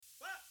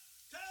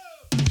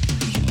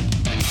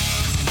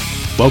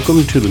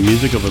Welcome to the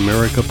Music of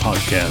America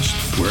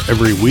podcast, where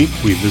every week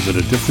we visit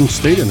a different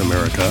state in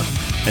America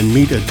and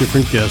meet a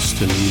different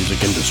guest in the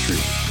music industry.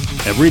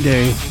 Every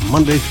day,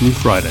 Monday through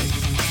Friday.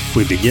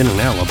 We begin in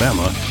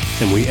Alabama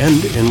and we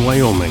end in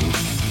Wyoming.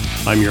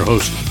 I'm your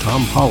host,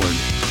 Tom Pollard.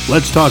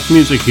 Let's talk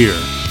music here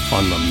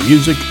on the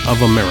Music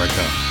of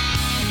America.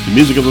 The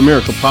Music of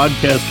America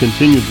podcast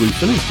continues. We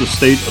finished the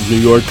state of New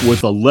York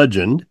with a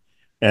legend,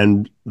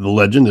 and the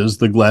legend is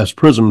the Glass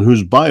Prism,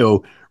 whose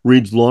bio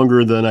reads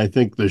longer than I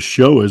think the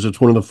show is. It's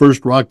one of the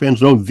first rock bands,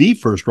 the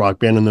first rock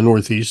band in the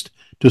Northeast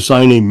to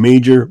sign a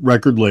major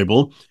record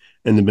label,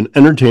 and they've been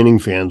entertaining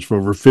fans for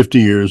over 50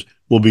 years.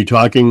 We'll be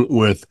talking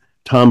with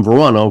Tom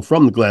Verano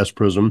from the Glass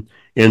Prism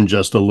in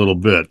just a little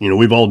bit. You know,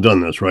 we've all done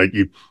this, right?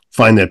 You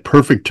find that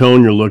perfect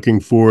tone you're looking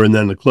for, and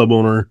then the club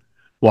owner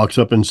walks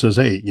up and says,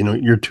 hey, you know,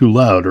 you're too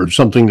loud, or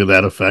something to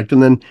that effect.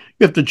 And then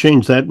you have to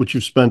change that, which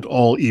you've spent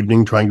all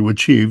evening trying to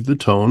achieve, the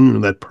tone,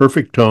 that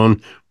perfect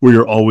tone where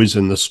you're always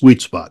in the sweet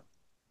spot.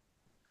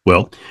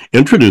 Well,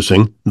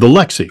 introducing the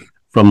Lexi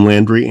from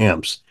Landry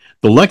Amps.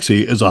 The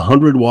Lexi is a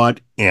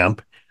 100-watt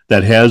amp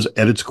that has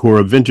at its core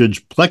a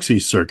vintage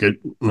plexi circuit,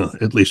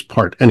 at least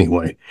part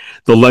anyway.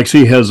 The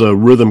Lexi has a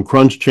rhythm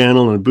crunch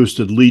channel and a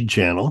boosted lead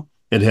channel.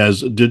 It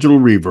has digital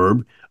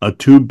reverb, a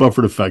tube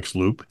buffered effects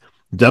loop,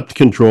 depth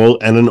control,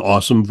 and an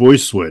awesome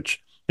voice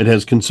switch. It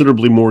has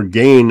considerably more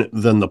gain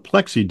than the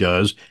Plexi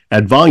does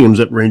at volumes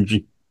that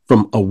range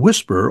from a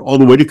whisper all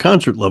the way to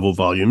concert level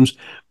volumes,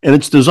 and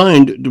it's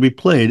designed to be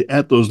played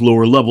at those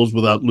lower levels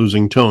without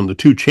losing tone. The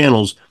two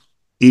channels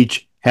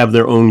each have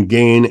their own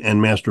gain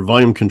and master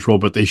volume control,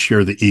 but they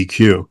share the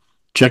EQ.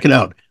 Check it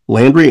out.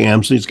 Landry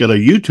Amps. He's got a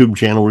YouTube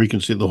channel where you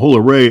can see the whole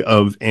array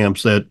of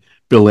amps that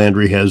Bill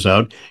Landry has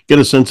out. Get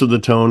a sense of the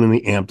tone and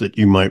the amp that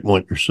you might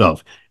want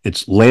yourself.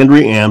 It's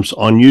Landry Amps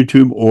on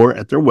YouTube or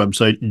at their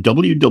website,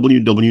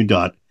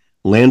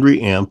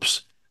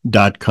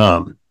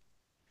 www.landryamps.com.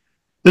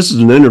 This is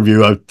an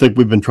interview I think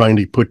we've been trying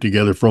to put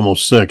together for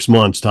almost 6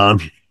 months, Tom.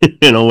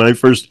 You know, when I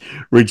first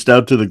reached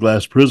out to the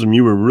Glass Prism,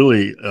 you were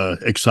really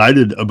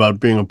excited about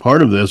being a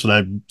part of this, and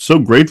I'm so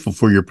grateful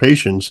for your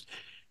patience.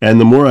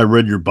 And the more I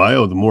read your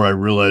bio, the more I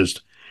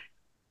realized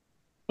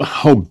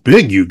how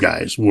big you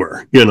guys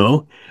were. You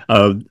know,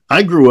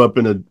 I grew up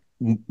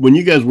when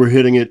you guys were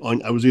hitting it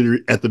on, I was either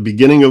at the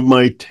beginning of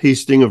my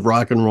tasting of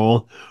rock and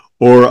roll,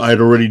 or I'd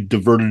already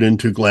diverted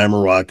into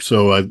glamour rock.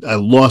 So I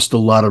lost a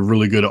lot of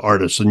really good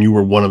artists, and you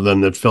were one of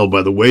them that fell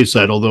by the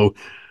wayside. Although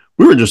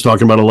we were just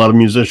talking about a lot of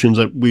musicians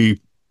that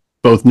we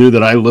both knew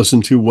that I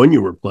listened to when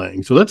you were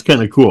playing. So that's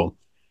kind of cool.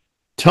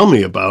 Tell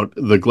me about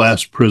the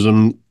Glass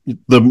Prism,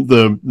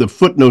 the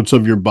footnotes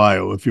of your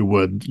bio, if you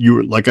would. You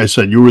were, like I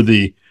said, you were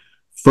the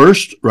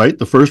first, right?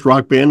 The first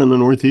rock band in the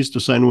Northeast to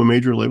sign to a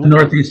major label? The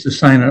Northeast to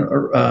sign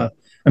a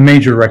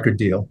major record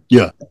deal.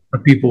 Yeah.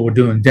 People were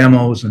doing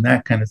demos and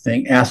that kind of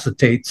thing,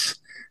 acetates,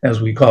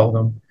 as we call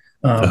them.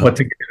 But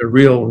to get a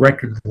real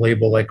record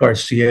label like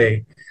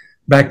RCA,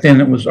 back then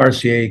it was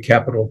RCA,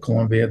 Capitol,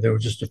 Columbia. There were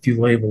just a few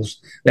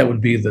labels that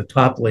would be the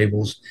top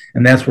labels,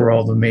 and that's where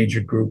all the major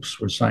groups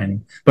were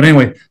signing. But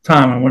anyway,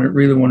 Tom, I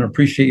really want to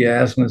appreciate you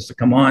asking us to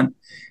come on.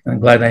 And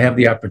I'm glad I have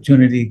the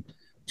opportunity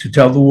to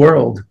tell the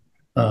world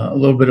a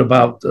little bit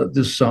about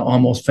this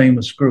almost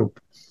famous group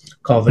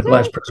called the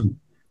Glass Prism.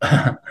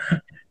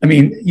 I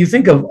mean, you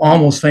think of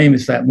Almost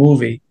Famous, that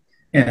movie,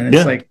 and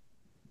it's like,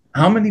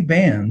 how many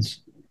bands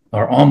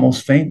are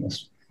almost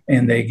famous?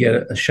 And they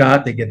get a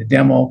shot, they get a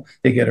demo,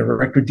 they get a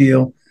record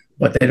deal,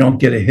 but they don't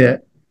get a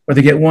hit. Or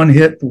they get one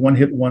hit, the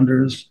one-hit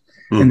wonders,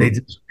 and they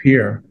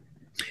disappear.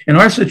 And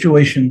our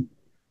situation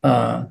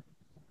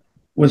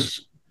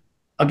was,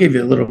 I'll give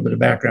you a little bit of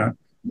background.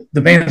 The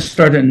band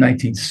started in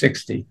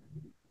 1960.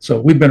 So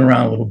we've been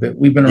around a little bit.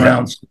 We've been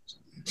around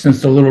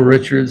since the Little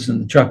Richards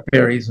and the Chuck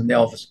Berrys and the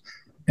Elvis.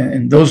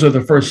 And those are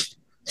the first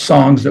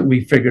songs that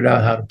we figured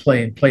out how to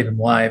play and played them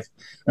live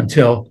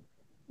until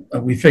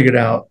we figured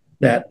out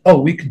that,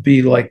 we could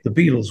be like the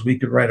Beatles. We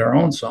could write our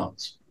own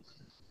songs.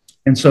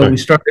 And so we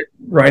started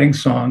writing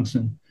songs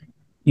and,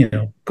 you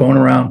know, going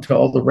around to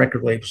all the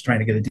record labels trying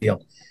to get a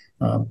deal.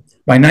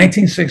 By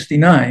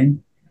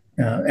 1969,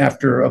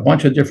 after a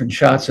bunch of different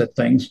shots at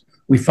things,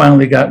 we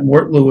finally got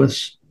Mort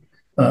Lewis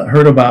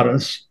heard about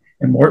us,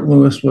 and Mort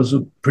Lewis was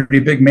a pretty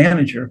big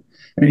manager.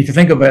 I mean, if you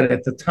think about it,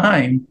 at the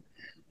time,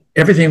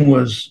 everything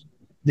was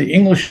the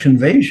English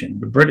invasion,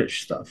 the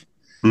British stuff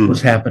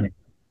was happening.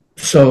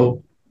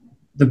 So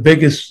the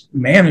biggest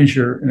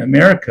manager in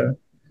America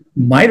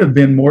might have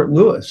been Mort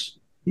Lewis.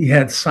 He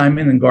had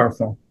Simon and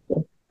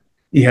Garfunkel.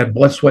 He had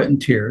Blood, Sweat,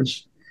 and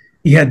Tears.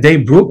 He had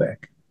Dave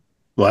Brubeck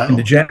in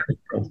the jazz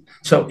world.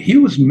 So he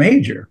was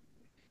major,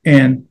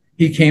 and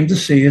he came to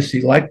see us.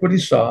 He liked what he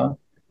saw.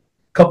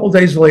 A couple of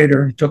days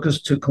later, he took us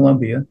to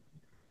Columbia,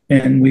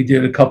 and we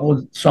did a couple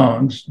of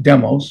songs,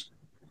 demos,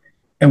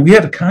 and we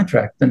had a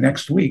contract the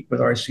next week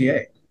with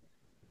RCA.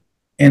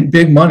 And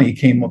big money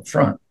came up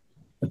front,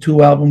 a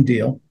 2-album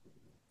deal.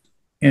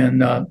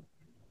 And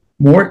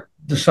Mort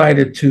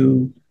decided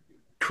to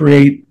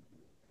create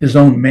his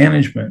own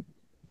management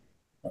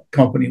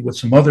company with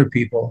some other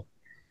people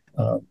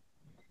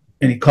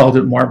and he called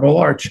it Marble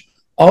Arch.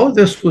 All of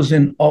this was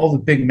in all the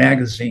big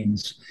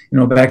magazines.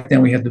 Back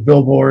then we had the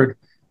Billboard,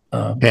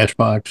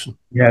 Cashbox.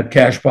 we had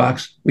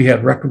Cashbox, we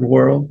had Record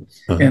World.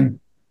 Uh-huh. And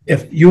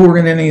if you were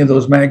in any of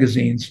those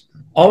magazines,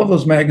 all of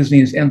those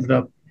magazines ended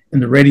up in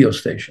the radio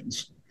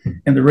stations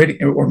and the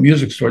radio or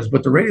music stores,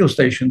 but the radio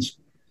stations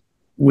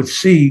would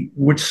see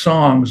which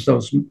songs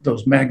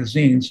those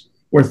magazines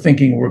were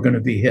thinking were going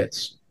to be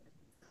hits.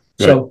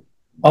 Right. So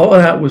all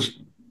of that was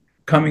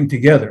coming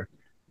together.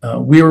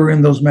 We were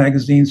in those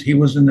magazines. He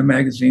was in the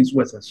magazines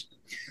with us.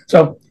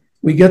 So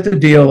we get the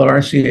deal at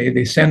RCA.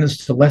 They send us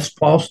to Les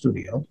Paul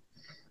studio.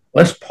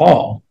 Les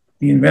Paul,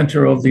 the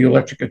inventor of the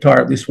electric guitar,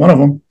 at least one of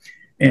them,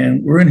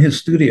 and we're in his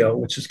studio,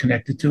 which is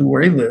connected to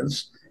where he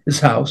lives, his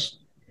house.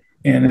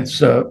 And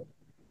it's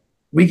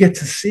we get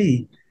to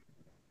see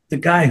the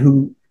guy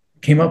who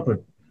came up with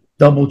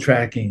double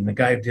tracking, the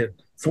guy who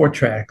did 4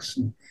 tracks,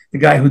 and the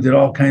guy who did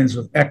all kinds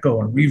of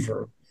echo and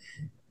reverb,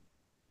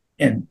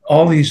 and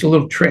all these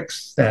little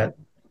tricks that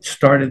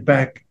started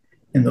back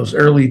in those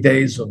early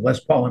days of Les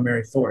Paul and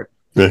Mary Ford.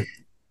 Right.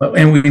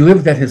 And we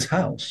lived at his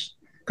house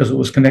because it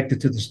was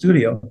connected to the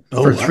studio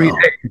for 3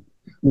 days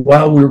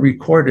while we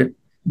recorded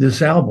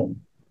this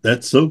album.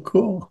 That's so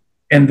cool.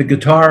 And the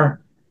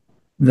guitar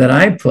that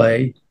I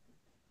play,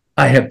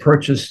 I had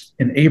purchased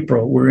in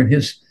April. We're in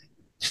his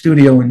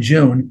studio in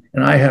June,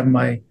 and I have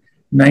my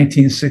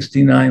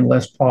 1969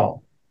 Les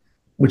Paul,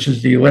 which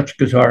is the electric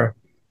guitar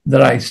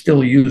that I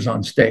still use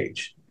on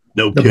stage.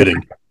 No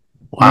kidding.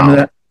 Wow. Remember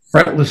that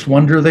Fretless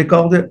Wonder, they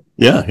called it?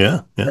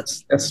 Yeah.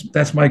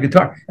 That's my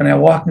guitar. And I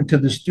walked into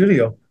the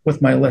studio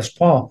with my Les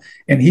Paul,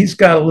 and he's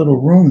got a little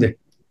room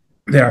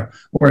there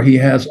where he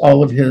has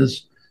all of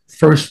his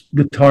first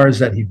guitars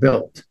that he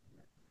built.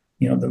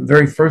 The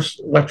very first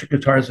electric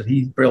guitars that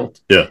he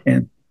built. Yeah.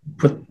 And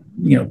put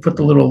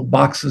the little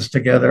boxes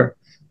together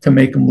to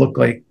make them look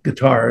like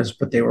guitars,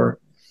 but they were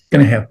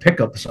going to have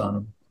pickups on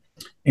them.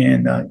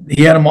 And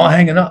he had them all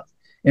hanging up.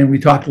 And we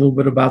talked a little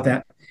bit about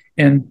that.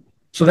 And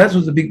so that's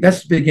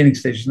the beginning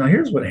stages. Now,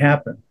 here's what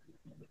happened.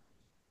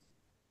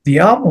 The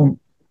album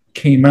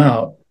came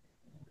out,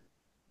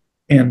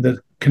 and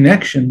the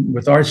connection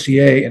with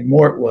RCA and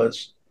Mort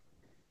was,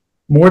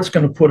 Mort's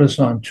going to put us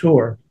on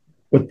tour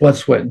with Blood,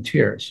 Sweat, and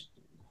Tears.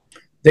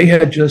 They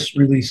had just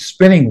released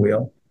Spinning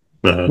Wheel,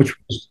 which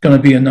was going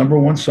to be a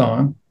 #1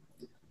 song.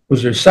 It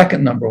was their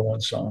second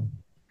 #1 song.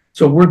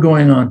 So we're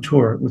going on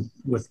tour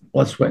with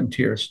Blood, Sweat, and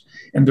Tears.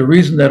 And the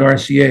reason that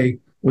RCA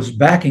was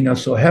backing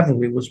us so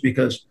heavily was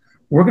because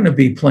we're going to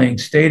be playing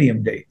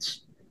stadium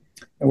dates.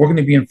 And we're going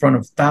to be in front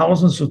of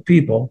thousands of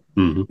people.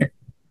 Mm-hmm. And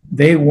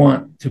they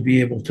want to be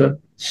able to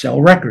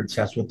sell records.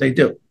 That's what they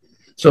do.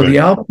 So the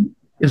album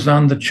is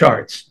on the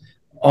charts.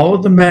 All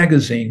of the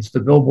magazines,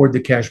 the Billboard,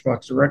 the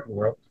Cashbox, the Record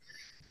World,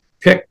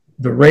 picked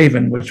The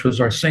Raven, which was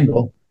our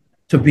single,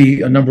 to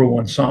be a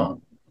 #1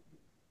 song.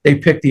 They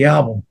picked the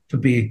album to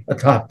be a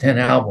top 10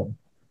 album.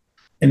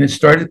 And it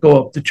started to go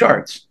up the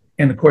charts.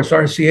 And of course,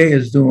 RCA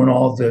is doing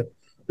all the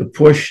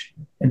push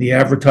and the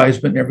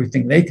advertisement and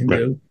everything they can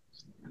do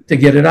to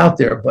get it out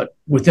there. But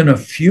within a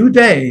few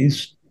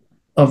days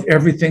of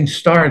everything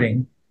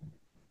starting,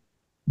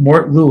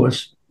 Mort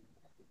Lewis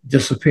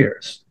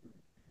disappears.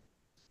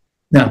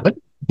 Now,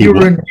 he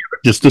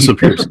just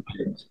disappears.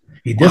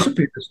 He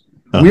disappears.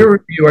 Uh-huh. We were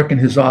in New York in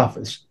his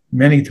office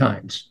many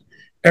times.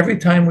 Every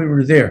time we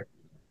were there,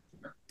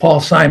 Paul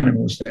Simon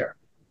was there.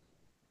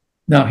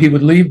 Now, he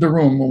would leave the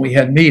room when we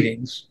had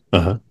meetings.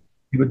 Uh-huh.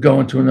 He would go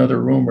into another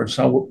room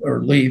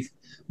or leave,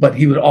 but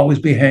he would always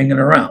be hanging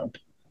around.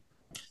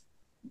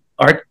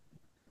 Art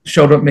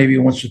showed up maybe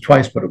once or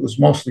twice, but it was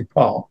mostly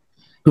Paul,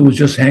 who was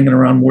just hanging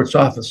around Mort's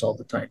office all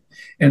the time.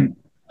 And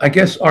I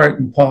guess Art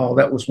and Paul,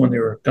 that was when they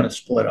were going to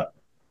split up.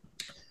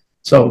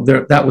 So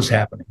that was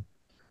happening.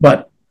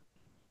 But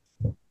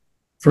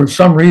for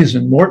some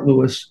reason, Mort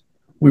Lewis,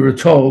 we were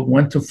told,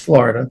 went to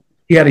Florida.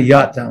 He had a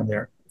yacht down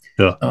there,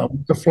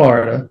 to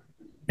Florida.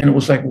 And it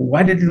was like, well,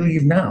 why did he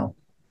leave now?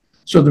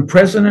 So the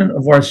president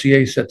of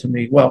RCA said to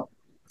me, well,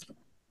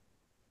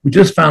 we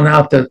just found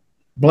out that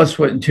Blood,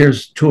 Sweat, and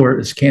Tears tour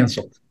is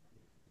canceled.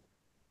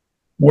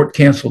 Mort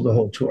canceled the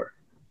whole tour.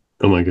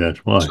 Oh, my gosh.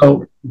 Why?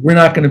 So we're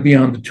not going to be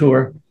on the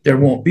tour. There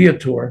won't be a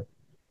tour.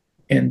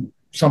 And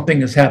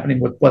something is happening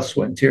with Blood,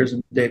 Sweat, and Tears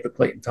and David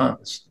Clayton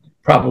Thomas.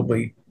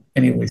 Probably,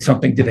 anyway,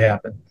 something did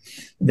happen.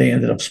 They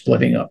ended up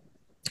splitting up.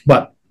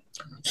 But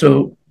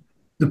so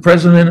the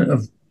president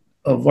of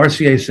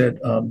RCA said,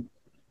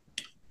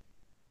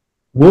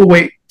 we'll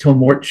wait till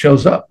Mort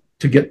shows up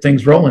to get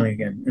things rolling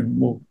again, and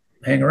we'll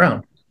hang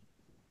around.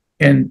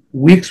 And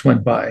weeks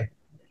went by,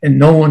 and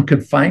no one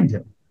could find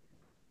him.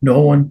 No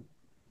one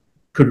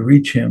could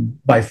reach him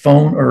by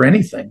phone or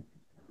anything.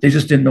 They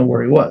just didn't know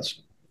where he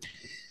was.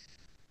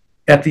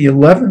 At the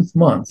 11th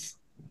month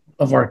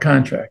of our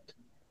contract,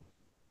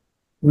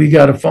 we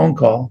got a phone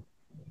call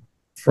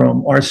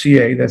from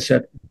RCA that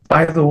said,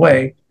 by the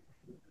way,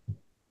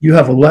 you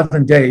have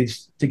 11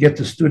 days to get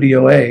to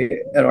Studio A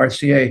at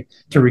RCA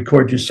to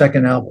record your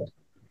second album.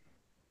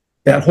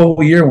 That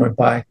whole year went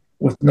by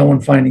with no one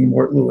finding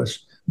Mort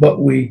Lewis. but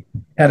we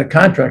had a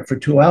contract for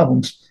 2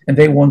 albums, and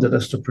they wanted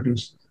us to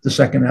produce the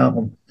second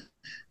album.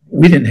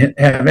 We didn't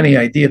have any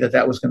idea that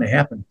that was going to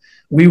happen.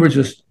 We were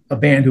just a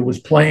band who was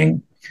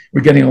playing.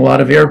 We're getting a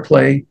lot of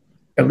airplay,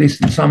 at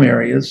least in some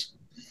areas,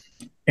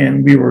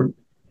 and we were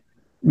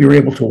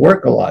able to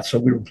work a lot, so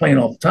we were playing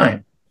all the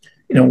time.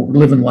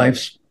 Living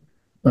lives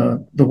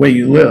the way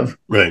you live.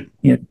 Right.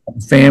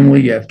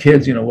 Family, you have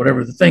kids,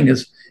 whatever the thing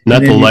is.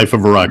 Not the life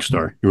of a rock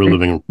star. You were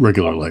living a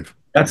regular life.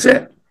 That's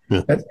it.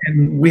 Yeah.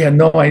 And we had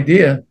no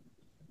idea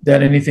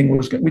that anything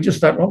was good. We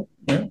just thought,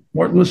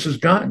 Mort Lewis is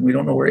gone. We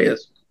don't know where he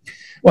is.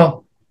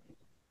 Well,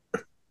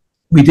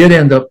 we did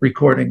end up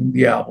recording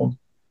the album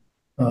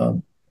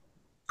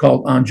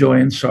called On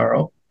Joy and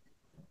Sorrow.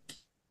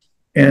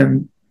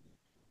 And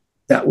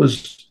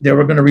they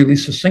were going to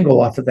release a single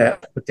off of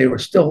that, but they were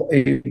still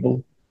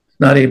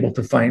not able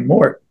to find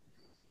Mort.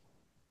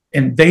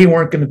 And they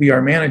weren't going to be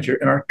our manager.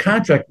 And our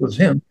contract with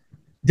him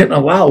didn't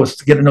allow us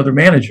to get another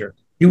manager.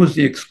 He was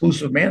the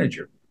exclusive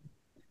manager.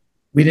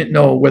 We didn't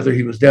know whether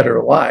he was dead or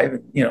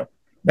alive.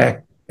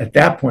 Back at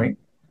that point,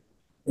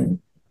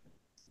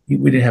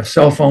 we didn't have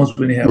cell phones.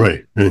 We didn't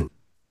have the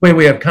way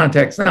we have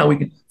contacts now. We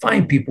can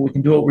find people. We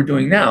can do what we're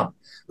doing now.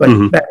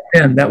 But back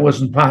then, that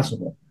wasn't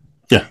possible.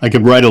 Yeah, I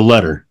could write a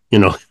letter,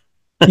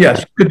 Yes,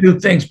 you could do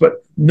things,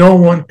 but no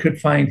one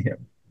could find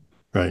him.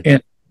 Right.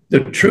 And the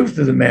truth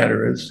of the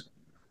matter is,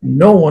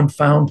 no one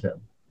found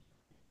him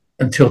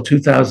until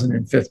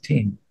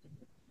 2015.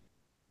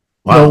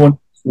 Wow. No one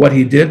knows what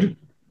he did.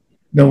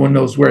 No one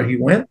knows where he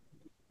went.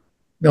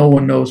 No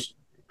one knows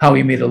how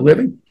he made a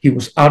living. He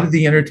was out of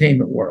the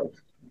entertainment world.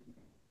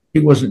 He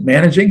wasn't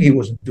managing. He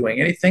wasn't doing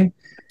anything.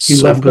 He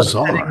left us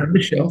sitting on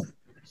the shelf.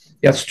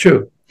 That's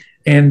true.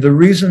 And the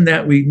reason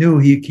that we knew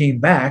he came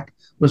back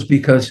was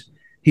because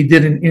he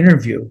did an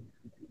interview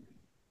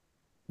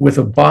with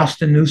a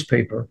Boston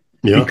newspaper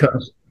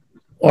because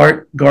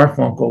Art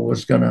Garfunkel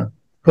was going to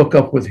hook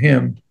up with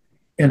him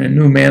in a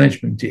new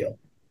management deal.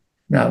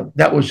 Now,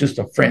 that was just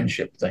a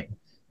friendship thing.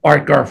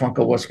 Art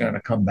Garfunkel wasn't going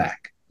to come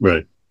back.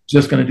 Right.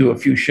 Just going to do a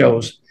few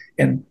shows.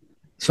 And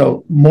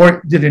so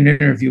Mort did an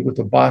interview with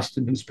the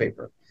Boston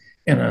newspaper,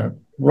 and a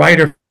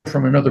writer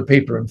from another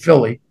paper in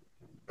Philly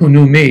who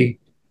knew me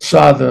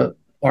saw the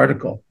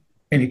article,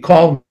 and he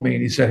called me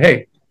and he said,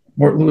 "Hey,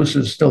 Mort Lewis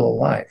is still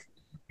alive.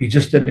 He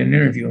just did an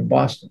interview in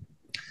Boston."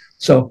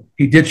 So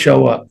he did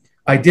show up.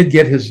 I did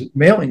get his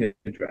mailing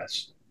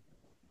address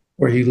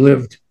where he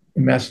lived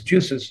in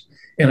Massachusetts,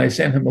 and I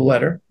sent him a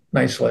letter,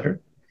 nice letter.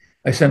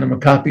 I sent him a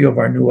copy of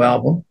our new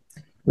album,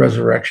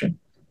 Resurrection.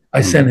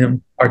 I sent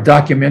him our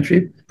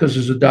documentary, because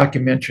there's a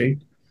documentary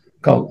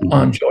called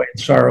On Joy and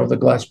Sorrow, the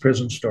Glass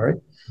Prison Story.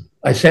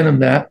 I sent him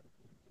that,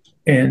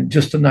 and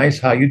just a nice,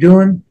 how you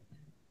doing?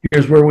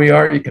 Here's where we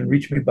are. You can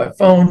reach me by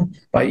phone,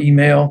 by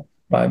email,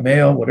 by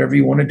mail, whatever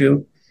you want to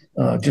do,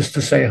 just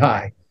to say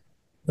hi.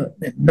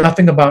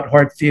 Nothing about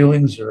hard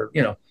feelings or,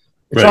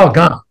 it's all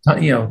gone.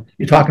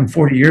 You're talking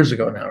 40 years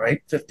ago now,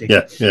 right? 50.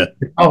 Yeah.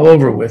 It's all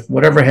over with.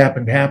 Whatever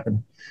happened,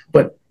 happened.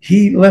 But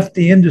he left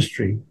the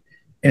industry,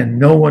 and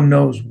no one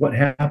knows what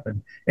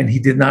happened. And he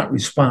did not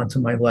respond to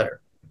my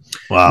letter.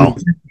 Wow.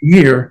 Within a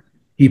year,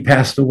 he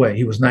passed away.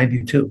 He was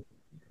 92.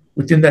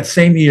 Within that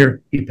same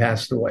year, he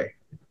passed away.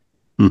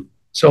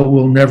 So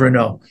we'll never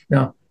know.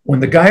 Now,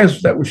 when the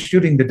guys that were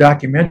shooting the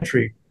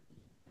documentary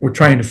were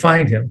trying to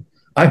find him,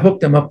 I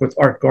hooked them up with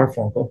Art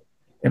Garfunkel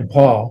and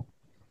Paul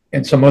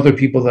and some other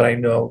people that I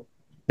know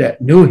that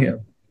knew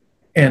him.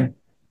 And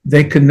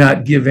they could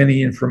not give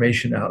any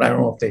information out. I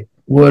don't know if they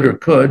would or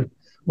could,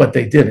 but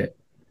they didn't.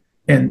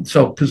 And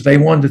so, because they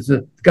wanted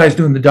to, the guys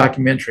doing the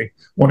documentary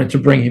wanted to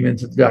bring him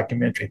into the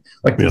documentary.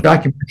 Like the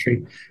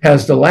documentary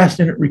has the last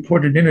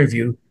recorded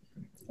interview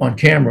on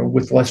camera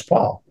with Les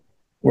Paul,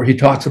 where he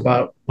talks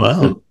about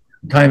the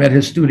time at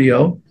his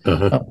studio.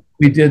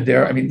 We did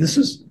there. I mean, this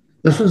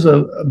was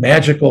a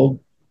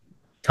magical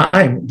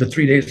time, the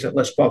 3 days at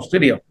Les Paul's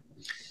studio.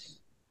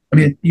 I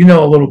mean, you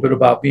know a little bit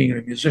about being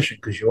a musician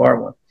because you are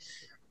one.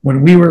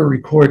 When we were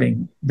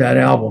recording that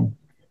album,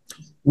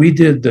 we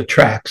did the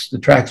tracks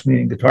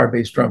meaning guitar,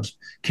 bass, drums,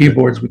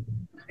 keyboards, with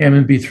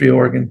Hammond B3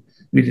 organ.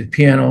 We did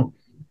piano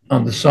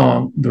on the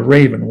song The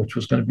Raven, which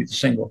was going to be the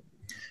single.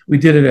 We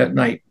did it at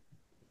night.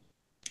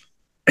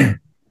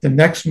 The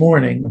next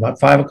morning, about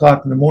 5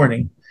 o'clock in the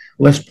morning,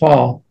 Les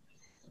Paul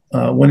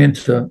went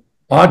into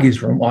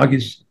Augie's room.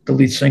 Augie's the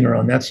lead singer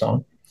on that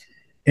song.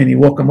 And he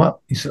woke him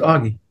up. He said,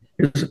 "Augie,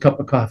 here's a cup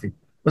of coffee.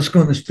 Let's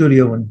go in the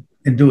studio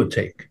and do a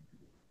take."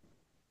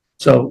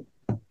 So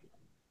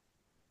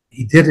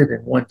he did it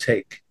in one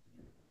take,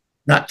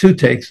 not 2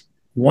 takes,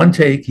 1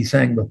 take. He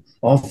sang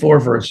all 4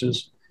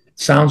 verses.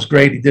 Sounds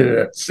great. He did it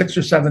at 6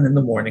 or 7 in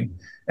the morning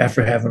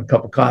after having a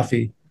cup of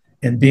coffee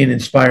and being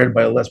inspired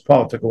by Les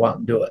Paul to go out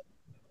and do it.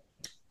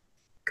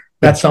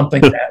 That's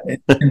something that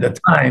in the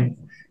time,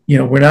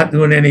 we're not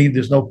doing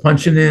there's no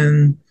punching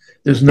in,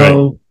 there's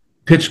no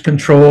pitch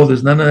control,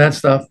 there's none of that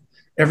stuff.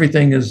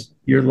 Everything is,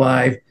 you're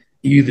live.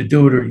 You either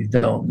do it or you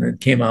don't. And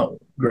it came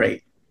out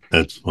great.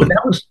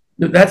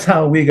 That's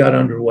how we got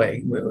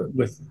underway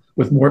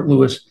with Mort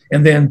Lewis.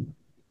 And then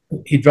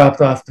he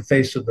dropped off the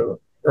face of the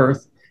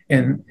earth,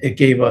 and it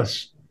gave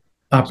us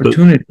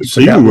opportunity. So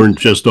you weren't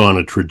just on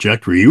a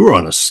trajectory, you were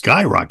on a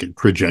skyrocket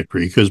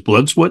trajectory, because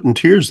Blood, Sweat, and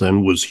Tears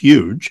then was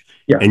huge.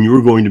 Yeah. And you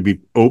were going to be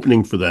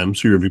opening for them,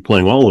 so you're going to be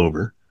playing all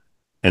over.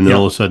 And then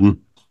all of a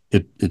sudden,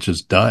 it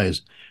just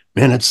dies.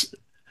 Man,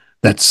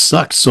 that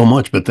sucks so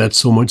much, but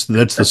that's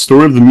the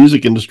story of the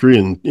music industry,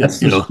 and that's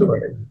the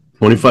story.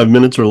 25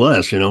 minutes or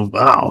less,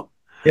 wow.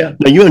 Yeah.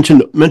 Now you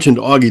mentioned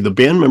Augie. The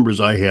band members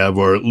I have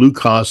are Lou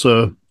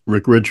Casa,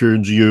 Rick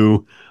Richards,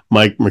 you,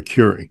 Mike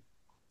McCurry.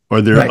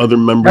 Are there other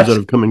members that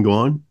have come and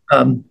gone?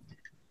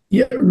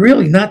 Yeah,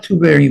 really not too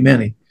very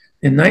many.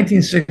 In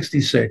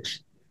 1966,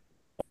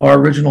 our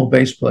original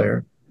bass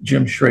player,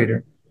 Jim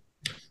Schrader,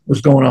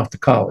 was going off to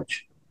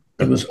college.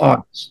 It was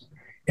August.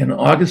 And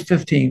August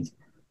 15th,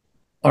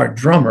 our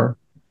drummer,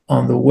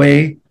 on the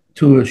way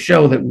to a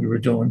show that we were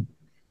doing,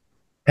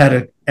 had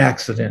an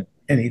accident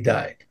and he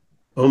died.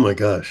 Oh my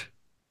gosh.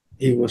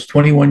 He was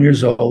 21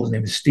 years old. His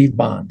name is Steve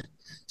Bond.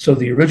 So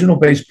the original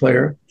bass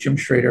player, Jim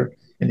Schrader,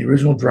 and the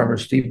original drummer,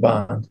 Steve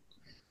Bond,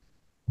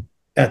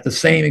 at the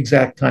same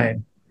exact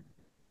time,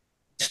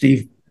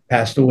 Steve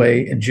passed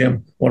away and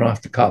Jim went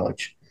off to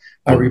college.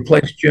 I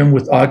replaced Jim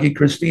with Augie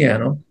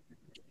Cristiano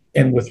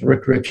and with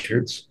Rick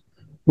Richards,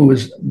 who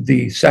is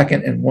the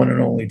second and one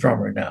and only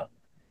drummer now,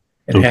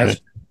 and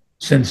has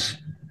since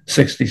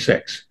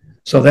 66.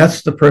 So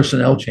that's the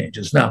personnel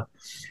changes. Now,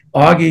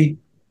 Augie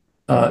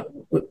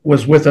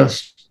was with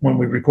us when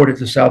we recorded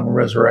this album,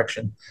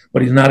 Resurrection,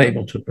 but he's not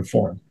able to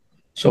perform.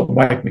 So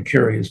Mike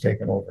McCurry has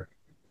taken over.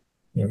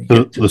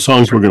 The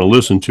songs we're going to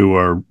listen to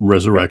are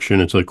Resurrection.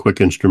 It's a quick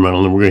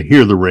instrumental, and we're going to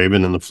hear The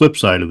Raven, and the flip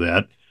side of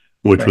that,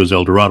 which was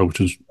El Dorado, which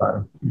is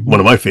one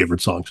of my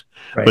favorite songs.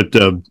 Right.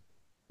 But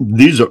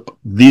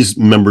these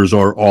members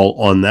are all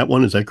on that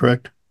one. Is that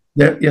correct?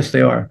 Yes,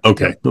 they are.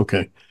 Okay.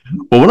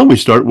 Well, why don't we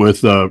start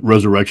with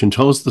Resurrection?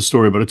 Tell us the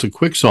story about it. It's a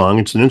quick song.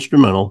 It's an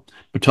instrumental,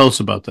 but tell us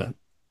about that.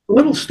 A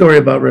little story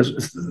about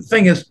Resurrection. The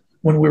thing is,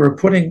 when we were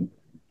putting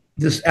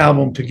this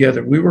album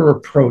together, we were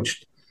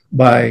approached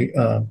by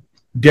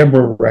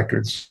Deborah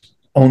Records,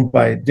 owned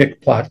by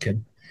Dick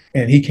Plotkin.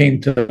 And he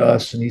came to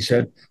us and he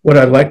said, what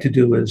I'd like to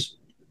do is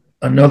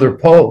another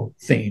Poe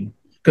theme,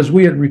 because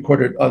we had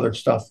recorded other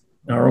stuff,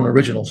 our own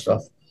original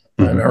stuff,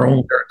 and our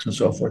own lyrics and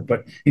so forth.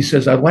 But he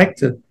says, I'd like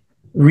to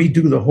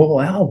redo the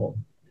whole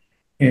album.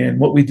 And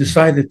what we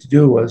decided to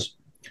do was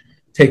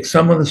take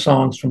some of the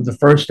songs from the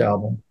first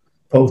album,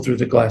 Poe Through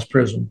the Glass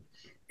Prism,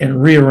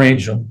 and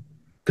rearrange them,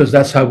 because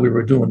that's how we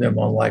were doing them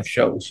on live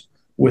shows,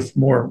 with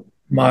more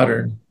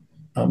modern,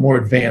 more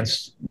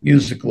advanced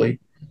musically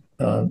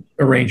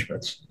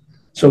arrangements.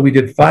 So we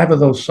did 5 of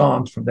those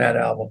songs from that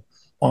album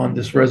on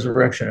this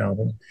Resurrection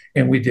album,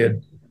 and we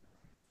did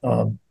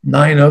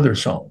 9 other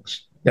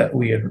songs that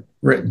we had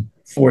written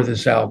for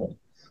this album.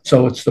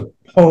 So it's the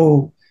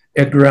Poe,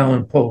 Edgar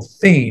Allan Poe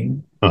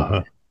theme,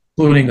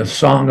 including a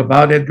song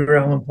about Edgar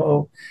Allan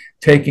Poe,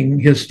 taking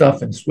his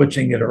stuff and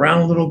switching it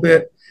around a little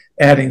bit,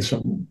 adding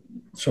some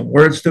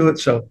words to it.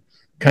 So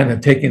kind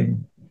of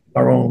taking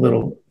our own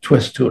little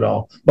twist to it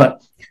all.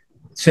 But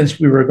since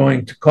we were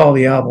going to call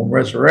the album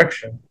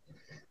Resurrection,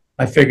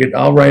 I figured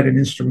I'll write an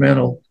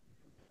instrumental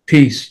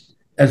piece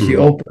as the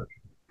opener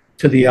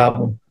to the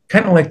album,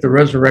 kind of like the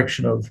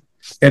resurrection of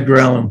Edgar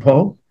Allan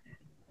Poe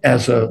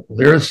as a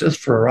lyricist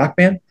for a rock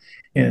band,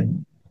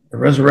 and the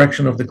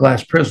resurrection of the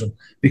Glass Prism,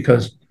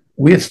 because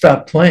we had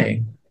stopped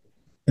playing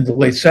in the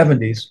late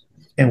 70s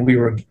and we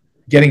were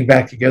getting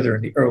back together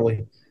in the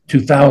early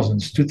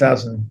 2000s.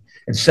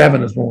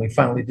 2007 is when we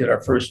finally did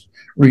our first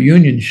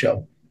reunion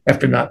show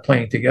after not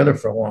playing together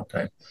for a long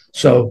time.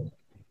 So,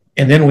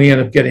 and then we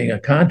ended up getting a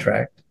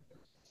contract,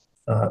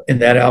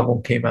 and that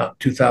album came out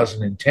in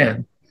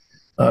 2010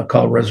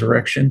 called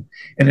Resurrection,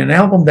 and an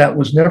album that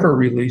was never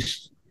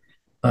released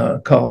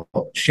called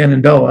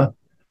Shenandoah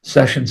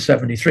Session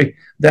 73.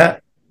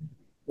 That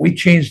we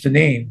changed the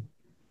name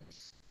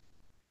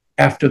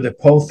after the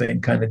Poe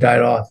thing kind of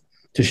died off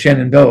to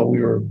Shenandoah.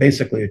 We were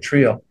basically a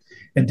trio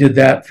and did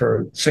that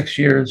for 6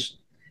 years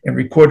and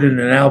recorded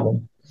an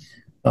album,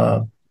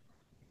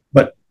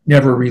 but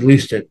never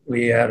released it.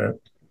 We had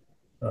it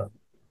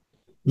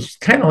was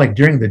kind of like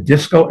during the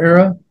disco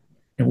era,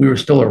 and we were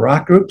still a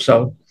rock group.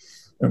 So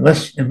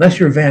unless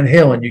you're Van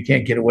Halen, you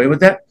can't get away with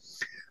that.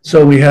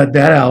 So we had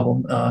that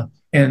album,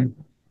 and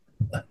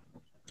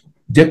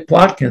Dick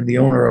Plotkin, the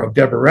owner of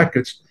Deborah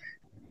Records,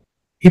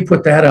 he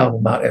put that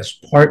album out as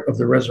part of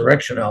the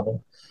Resurrection album.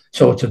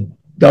 So it's a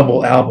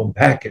double album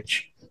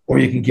package, or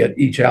you can get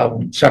each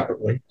album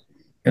separately.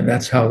 And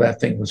that's how that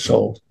thing was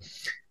sold,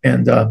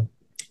 and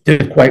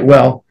did quite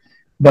well.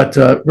 But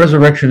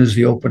Resurrection is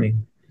the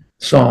opening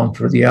song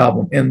for the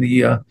album. And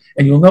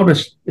you'll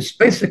notice it's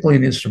basically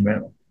an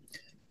instrumental.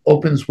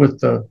 Opens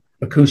with the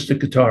acoustic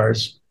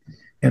guitars,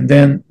 and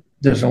then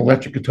there's an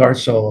electric guitar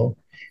solo,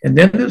 and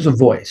then there's a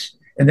voice.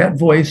 And that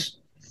voice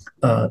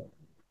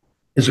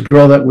is a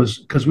girl that was,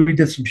 because we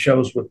did some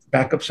shows with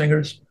backup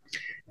singers,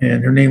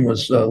 and her name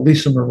was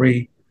Lisa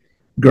Marie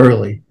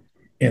Gurley.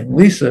 And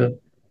Lisa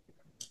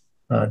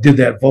did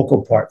that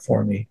vocal part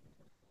for me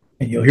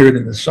and you'll hear it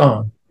in the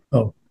song.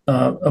 Of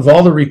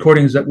all the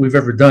recordings that we've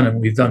ever done,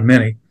 and we've done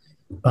many,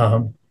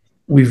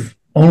 we've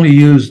only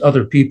used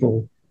other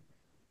people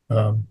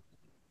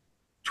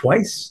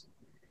twice,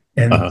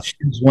 and she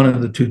was one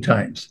of the two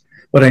times.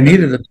 But I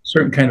needed a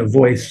certain kind of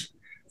voice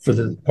for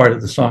the part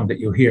of the song that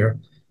you'll hear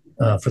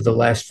for the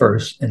last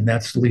verse, and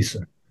that's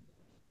Lisa.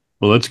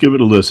 Well, let's give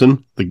it a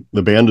listen.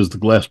 The band is the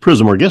Glass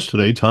Prism. Our guest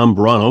today, Tom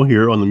Burano,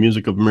 here on the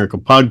Music of America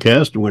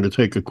podcast. We're going to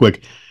take a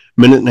quick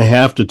minute and a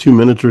half to 2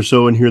 minutes or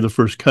so and hear the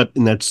first cut,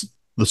 and that's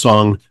the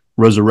song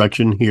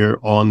Resurrection here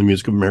on the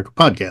Music of America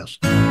podcast.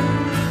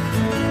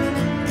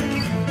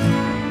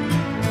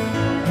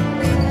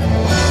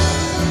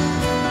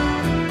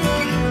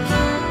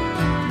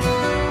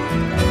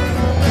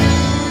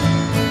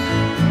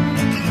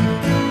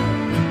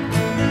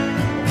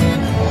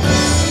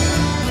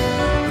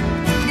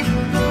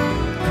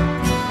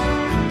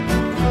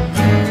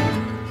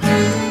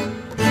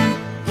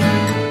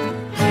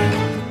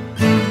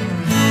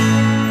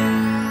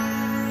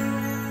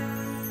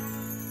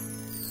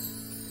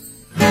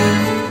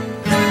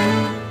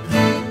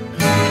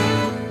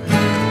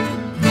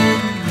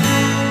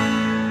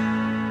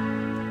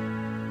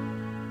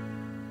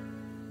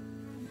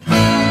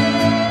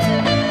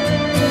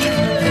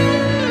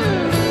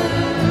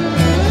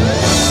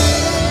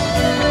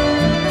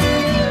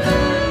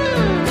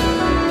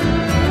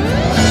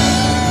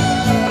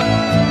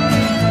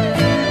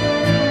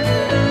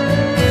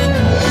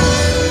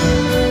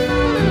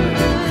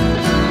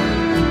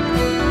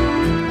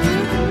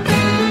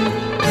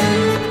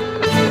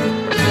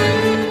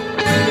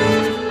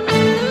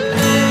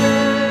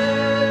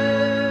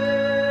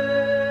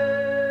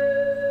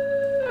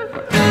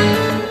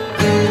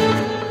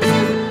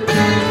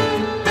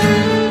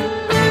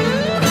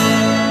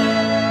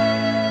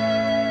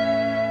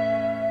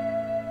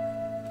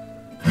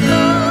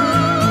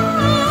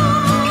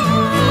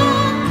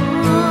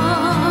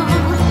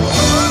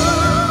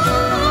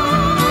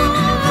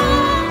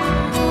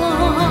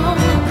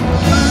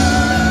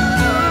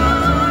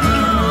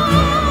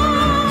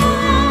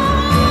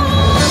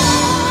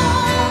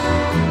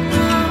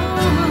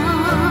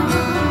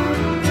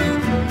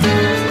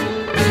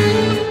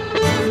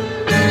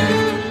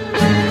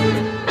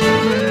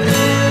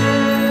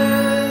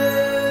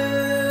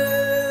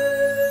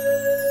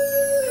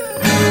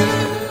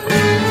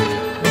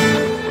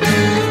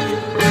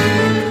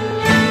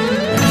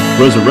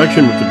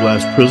 Resurrection with the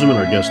Glass Prism and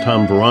our guest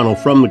Tom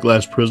Burano from the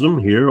Glass Prism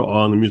here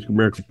on the Music of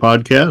America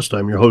podcast.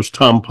 I'm your host,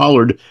 Tom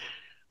Pollard.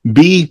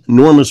 B.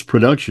 Normus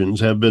Productions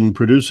have been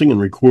producing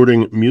and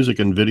recording music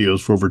and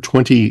videos for over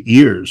 20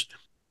 years.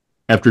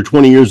 After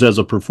 20 years as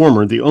a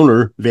performer, the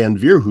owner, Van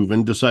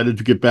Veerhoeven, decided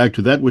to get back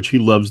to that which he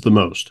loves the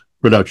most,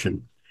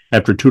 production.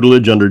 After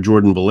tutelage under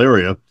Jordan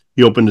Valeria,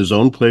 he opened his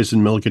own place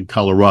in Milliken,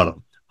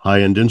 Colorado.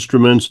 High-end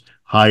instruments,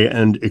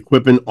 high-end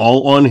equipment,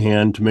 all on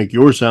hand to make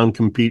your sound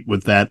compete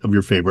with that of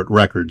your favorite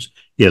records.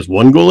 He has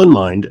one goal in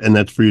mind, and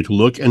that's for you to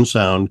look and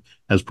sound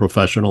as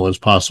professional as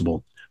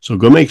possible. So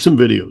go make some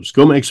videos,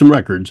 go make some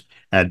records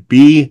at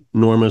B.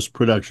 Normus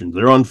Productions.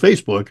 They're on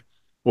Facebook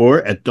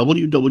or at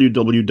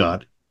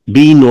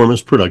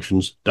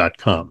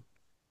www.bnormusproductions.com.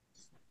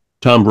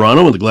 Tom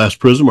Burano with the Glass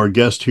Prism, our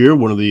guest here,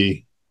 one of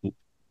the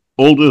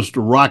oldest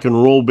rock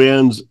and roll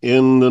bands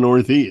in the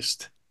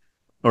Northeast,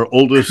 our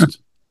oldest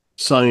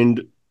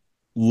signed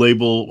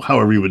label,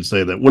 however you would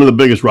say that, one of the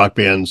biggest rock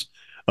bands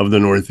of the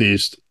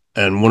Northeast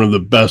and one of the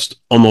best,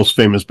 almost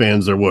famous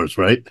bands there was,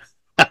 right?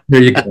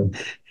 There you go.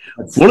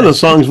 One of the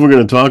songs we're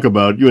going to talk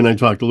about, you and I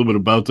talked a little bit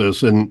about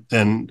this,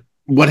 and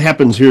what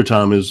happens here,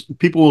 Tom, is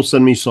people will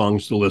send me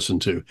songs to listen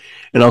to,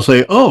 and I'll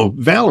say, oh,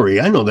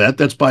 Valerie, I know that.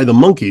 That's by the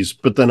Monkees,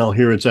 but then I'll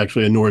hear it's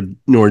actually a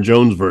Nora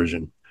Jones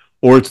version,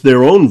 or it's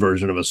their own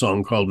version of a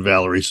song called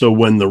Valerie. So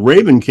when The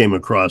Raven came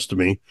across to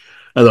me,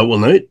 I thought,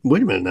 well,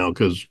 wait a minute now,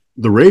 because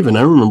The Raven,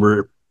 I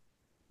remember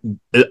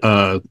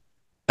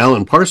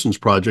Alan Parsons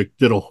Project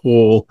did a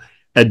whole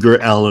Edgar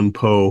Allan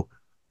Poe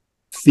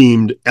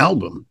themed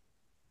album.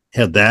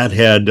 Had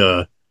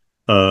The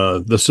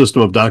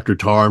System of Dr.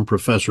 Tar and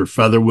Professor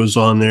Feather was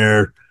on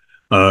there.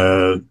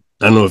 I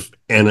don't know if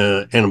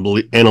Annabelle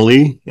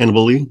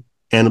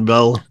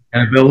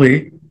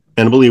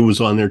Lee was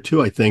on there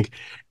too, I think.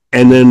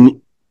 And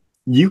then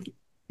you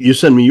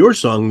send me your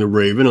song, The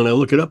Raven, and I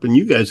look it up, and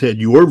you guys had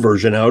your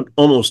version out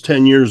almost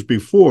 10 years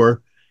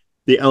before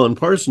the Alan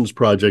Parsons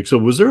Project. So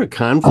was there a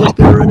conflict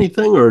there or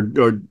anything? Or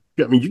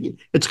I mean,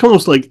 it's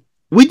almost like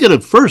we did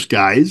it first,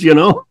 guys, you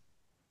know?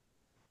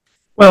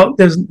 Well,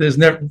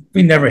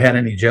 we never had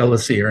any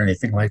jealousy or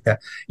anything like that.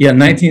 Yeah, in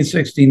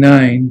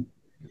 1969,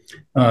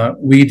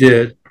 we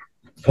did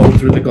Poe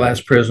Through the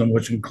Glass Prism,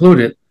 which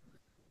included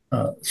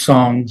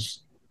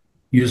songs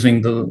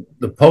using the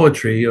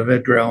poetry of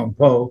Edgar Allan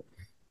Poe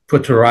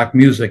put to rock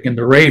music. And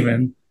The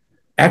Raven,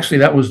 actually,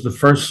 that was the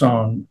first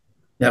song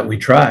that we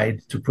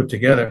tried to put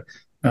together.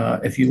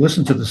 If you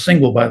listen to the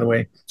single, by the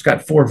way, it's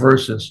got 4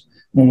 verses.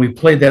 When we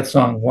played that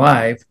song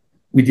live,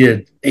 we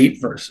did 8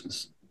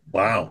 verses.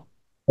 Wow.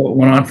 It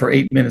went on for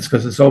 8 minutes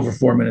because it's over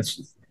 4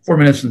 minutes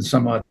and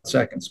some odd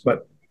seconds.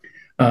 But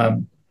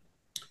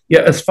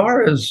Yeah, as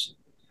far as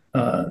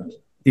uh,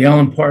 the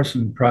Alan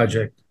Parsons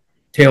project,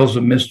 Tales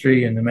of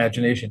Mystery and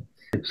Imagination.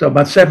 So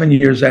about 7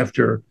 years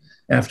after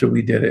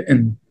we did it,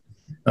 and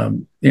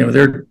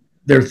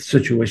their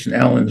situation,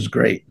 Alan is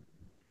great.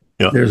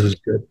 Yeah. Theirs is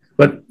good,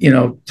 but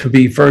to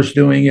be first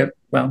doing it,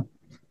 well,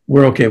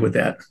 we're okay with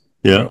that.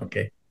 Yeah. We're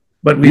okay,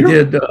 but we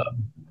did.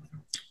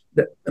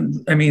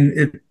 I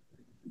mean,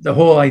 the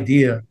whole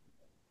idea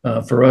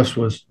for us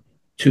was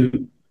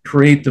to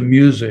create the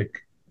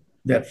music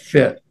that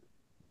fit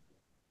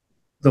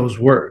those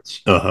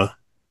words, Uh-huh.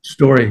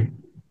 story,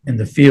 and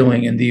the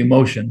feeling and the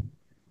emotion.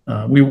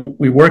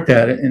 We worked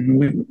at it, and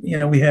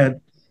we had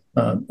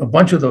a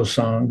bunch of those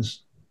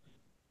songs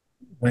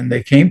when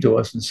they came to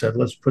us and said,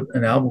 "Let's put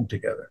an album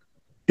together."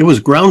 It was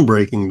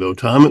groundbreaking, though,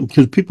 Tom,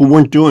 because people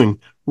weren't doing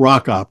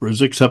rock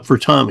operas except for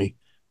Tommy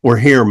or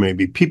Hair,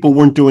 maybe. People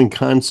weren't doing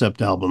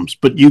concept albums,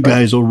 but you Right.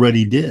 guys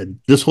already did.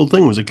 This whole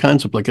thing was a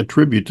concept, like a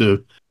tribute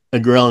to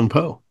Edgar Allan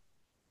Poe.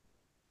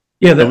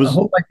 Yeah, It the was,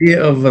 whole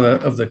idea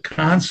of the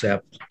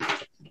concept,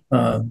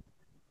 uh,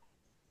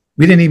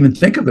 we didn't even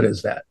think of it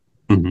as that.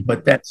 mhm,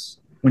 But that's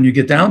when you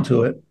get down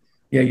to it.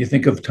 Yeah, you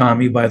think of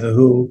Tommy by the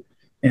Who,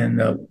 and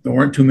there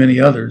weren't too many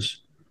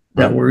others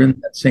that right. were in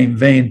that same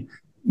vein.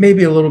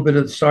 Maybe a little bit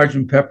of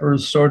Sergeant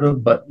Pepper's, sort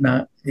of, but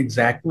not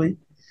exactly.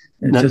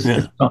 It's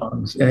Yeah.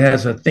 songs. It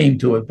has a theme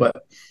to it,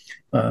 but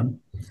um,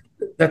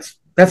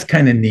 that's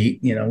kind of neat.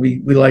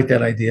 We like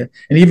that idea.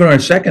 And even our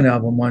second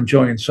album, On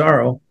Joy and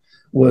Sorrow,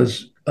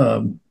 was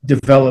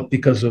developed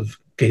because of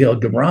Cahill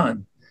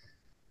Gibran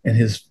and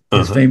his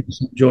Uh-huh. famous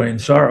Joy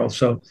and Sorrow.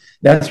 So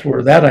that's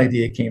where that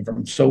idea came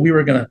from. So we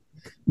were going to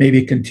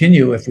maybe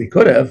continue, if we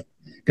could have,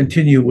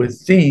 continue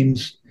with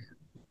themes.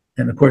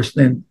 And of course,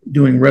 then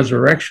doing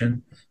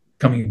Resurrection,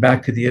 coming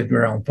back to the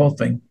Edgar Allan Poe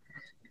thing,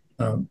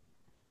 um,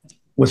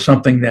 was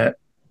something that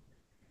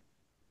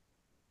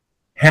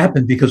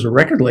happened because a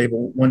record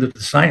label wanted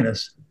to sign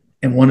us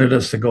and wanted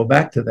us to go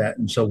back to that.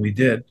 And so we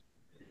did.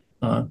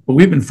 But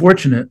we've been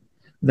fortunate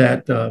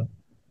that a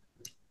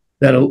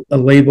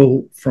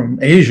label from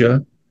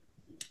Asia,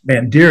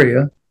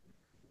 Bandiria,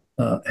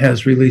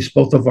 has released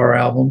both of our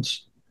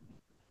albums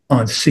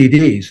on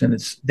CDs, and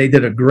they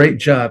did a great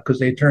job because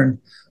they turned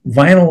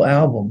vinyl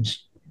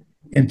albums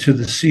into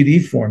the CD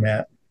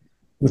format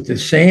with the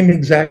same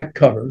exact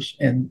covers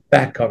and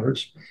back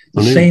covers,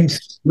 the same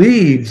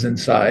sleeves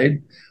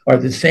inside are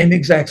the same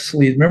exact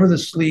sleeves. Remember the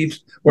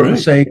sleeves where it would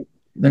say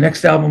the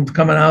next album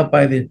coming out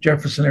by the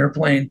Jefferson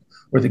Airplane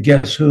or the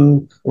Guess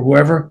Who or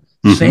whoever?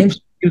 Mm-hmm. Same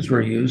sleeves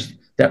were used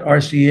that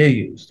RCA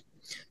used.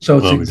 So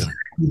it's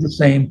exactly the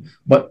same,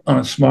 but on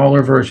a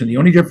smaller version. The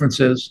only difference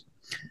is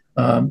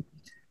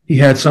he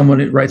had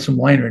someone write some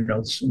liner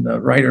notes, and the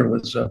writer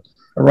was a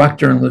rock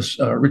journalist,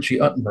 Richie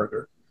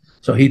Uttenberger.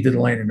 So he did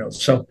liner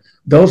notes. So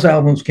those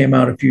albums came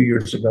out a few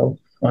years ago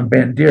on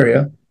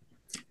Bandiria.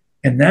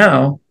 And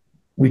now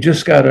we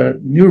just got a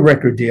new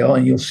record deal,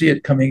 and you'll see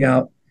it coming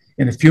out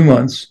in a few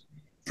months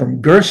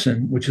from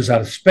Gerson, which is out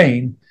of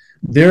Spain.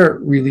 They're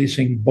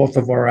releasing both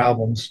of our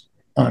albums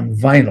on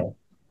vinyl.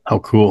 How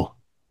cool.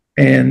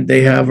 And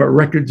they have a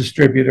record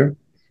distributor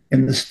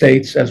in the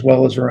States as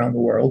well as around the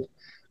world.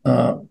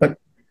 But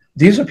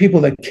these are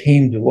people that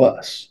came to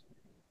us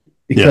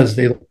because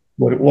they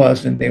what it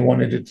was and they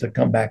wanted it to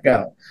come back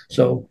out.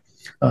 So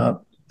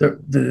the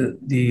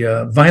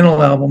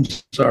vinyl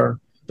albums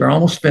they're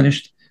almost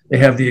finished. They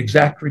have the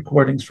exact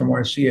recordings from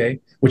RCA,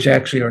 which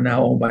actually are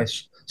now owned by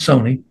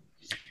Sony,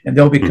 and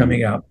they'll be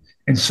coming out.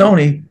 And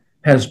Sony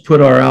has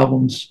put our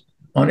albums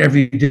on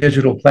every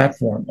digital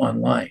platform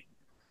online,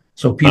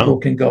 so people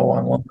can go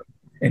online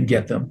and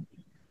get them.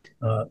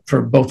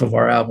 For both of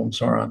our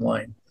albums are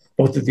online,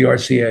 both of the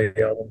RCA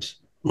albums.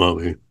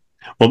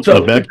 Well,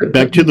 so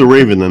back to The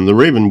Raven then. The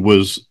Raven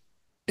was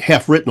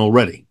half written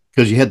already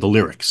because you had the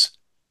lyrics,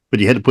 but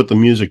you had to put the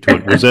music to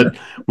it.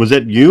 Was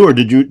that you, or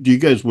do you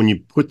guys, when you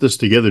put this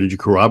together, did you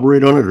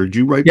corroborate on it, or did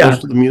you write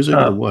most of the music,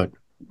 or what?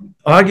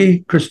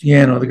 Augie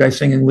Cristiano, the guy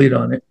singing lead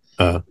on it,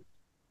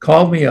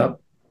 called me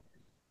up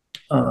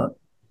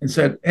and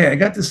said, "Hey, I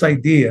got this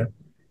idea,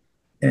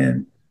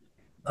 and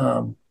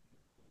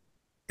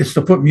it's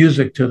to put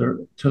music to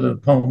the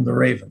poem The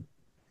Raven."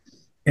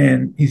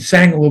 And he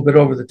sang a little bit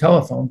over the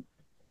telephone,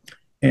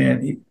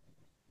 and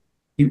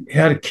he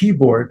had a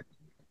keyboard.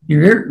 He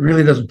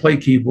really doesn't play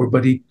keyboard,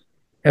 but he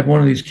had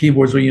one of these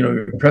keyboards where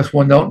you press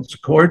one note and it's a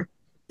chord.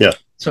 Yeah.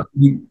 So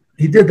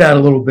he did that a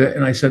little bit,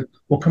 and I said,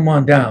 "Well, come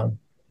on down."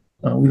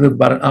 We live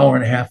about an hour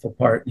and a half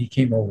apart, and he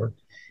came over,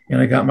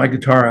 and I got my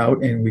guitar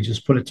out, and we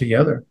just put it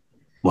together.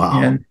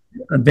 Wow. And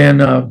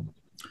then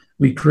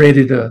we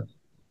created a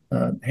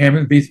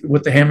Hammond B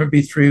with the Hammond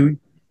B3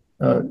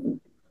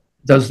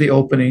 does the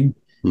opening,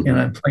 and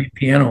I'm playing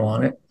piano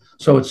on it.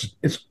 So it's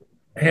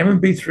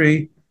Hammond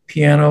B3,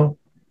 piano,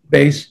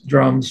 bass,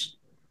 drums,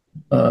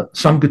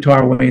 some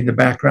guitar way in the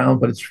background,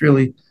 but it's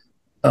really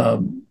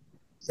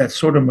that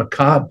sort of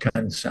macabre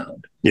kind of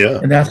sound. Yeah.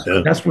 And that's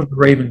what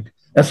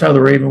that's how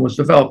the Raven was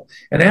developed.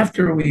 And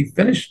after we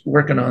finished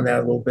working on that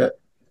a little bit,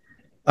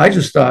 I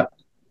just thought,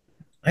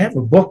 I have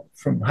a book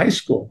from high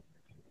school.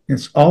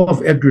 It's all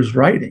of Edgar's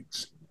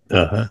writings.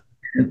 Uh-huh.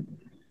 And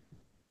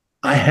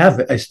I have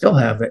it. I still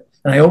have it.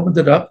 And I opened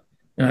it up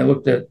and I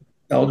looked at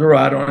El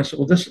Dorado and I said,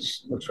 well,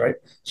 looks right.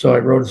 So I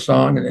wrote a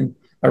song and then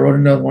I wrote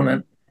another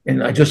one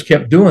and I just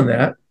kept doing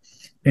that.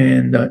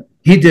 And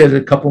he did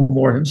a couple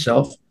more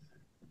himself.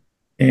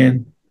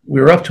 And we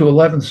were up to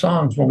 11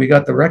 songs when we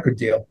got the record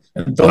deal.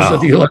 And those are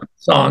the 11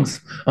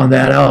 songs on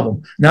that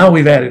album. Now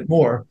we've added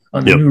more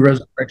on the new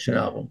Resurrection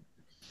album.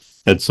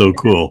 That's so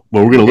cool.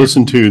 Well, we're going to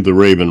listen to The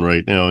Raven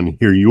right now and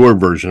hear your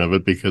version of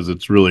it because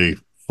it's really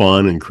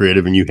fun and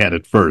creative, and you had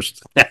it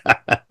first.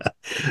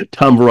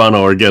 Tom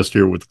Verano, our guest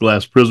here with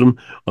Glass Prism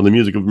on the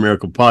Music of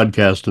America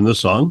podcast, and this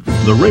song,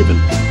 The Raven.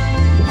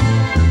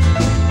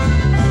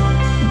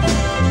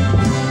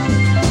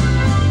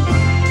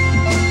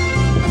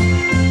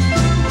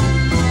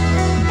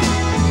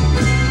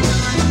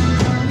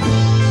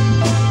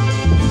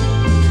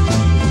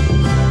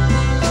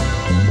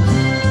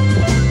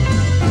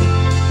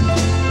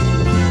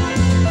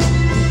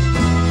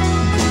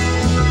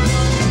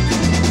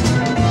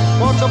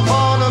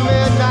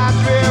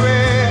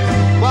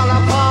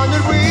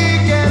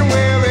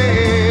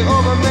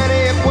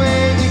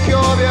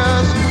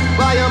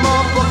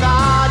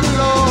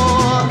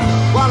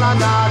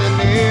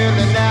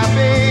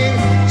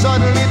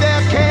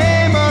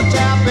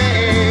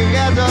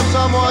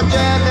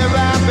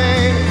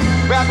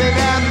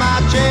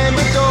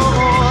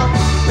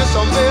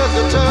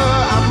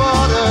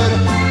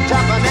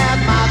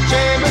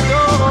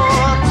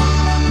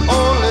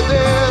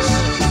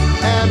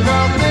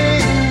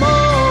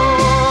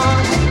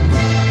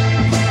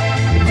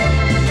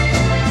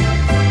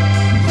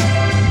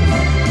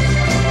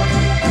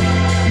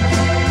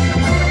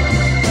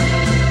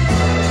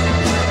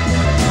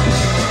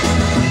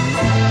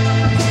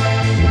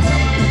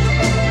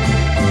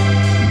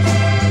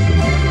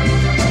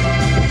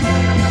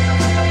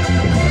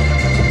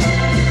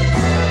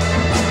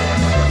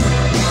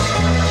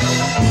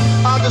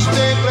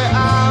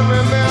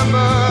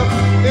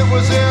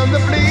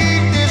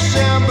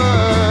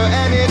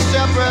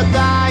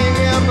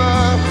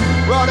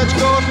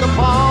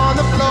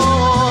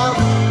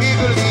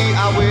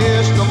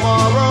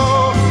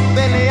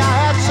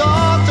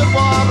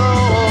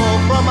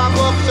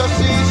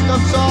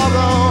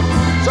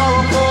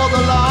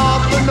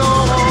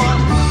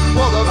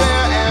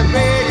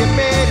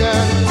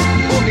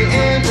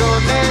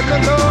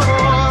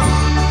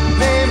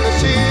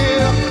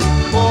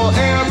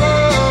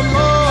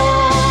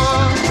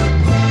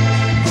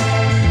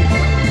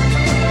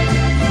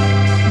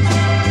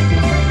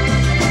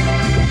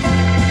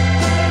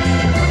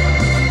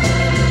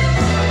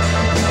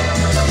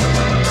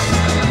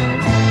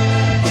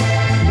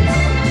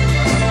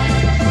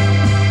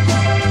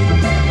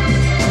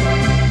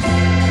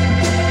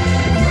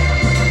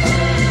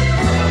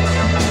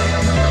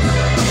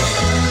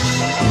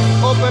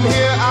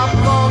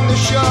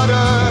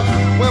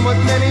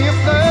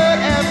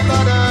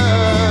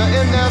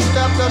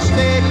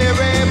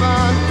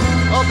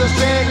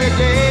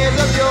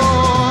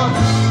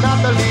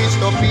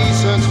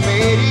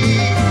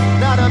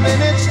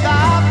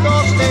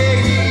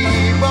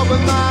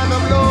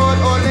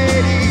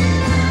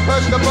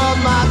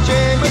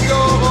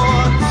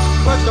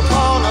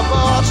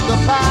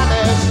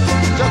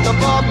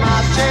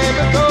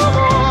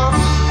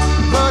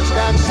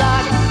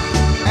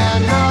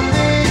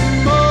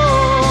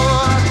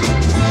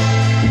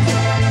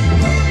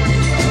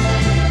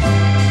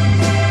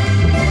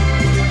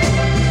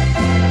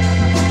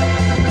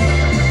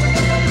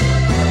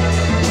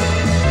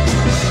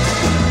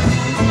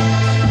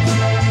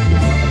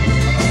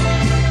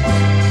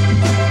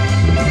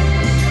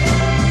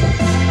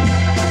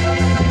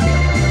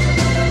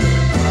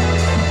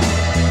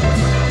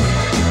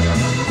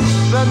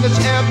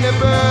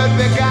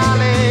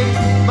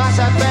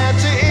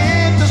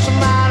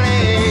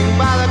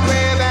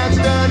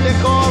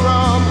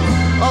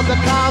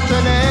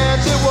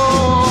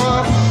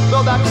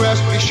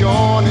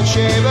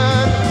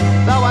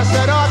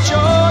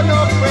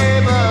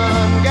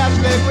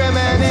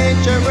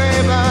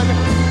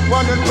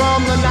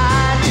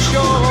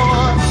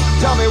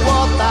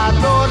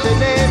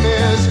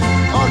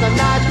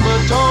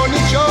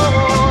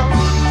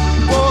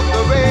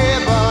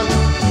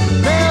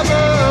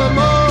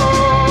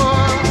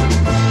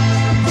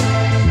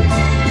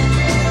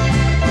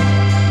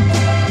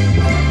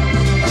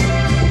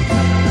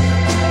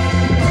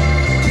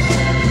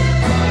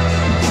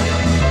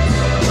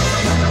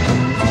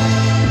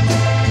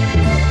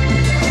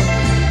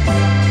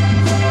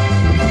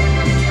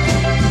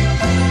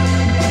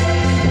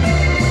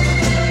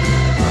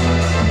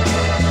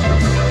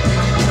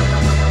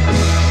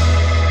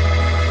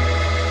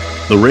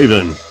 The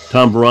Raven.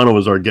 Tom Verano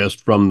is our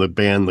guest from the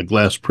band The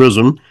Glass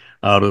Prism.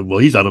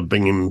 He's out of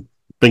Binghamton,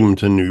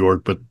 New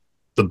York, but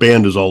the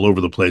band is all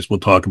over the place. We'll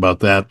talk about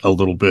that a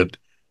little bit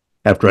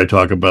after I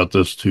talk about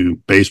this to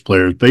bass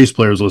players. Bass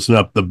players, listen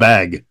up. The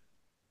Bag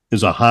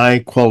is a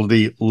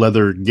high-quality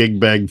leather gig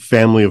bag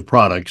family of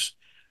products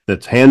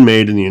that's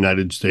handmade in the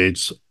United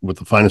States with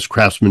the finest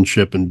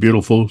craftsmanship and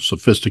beautiful,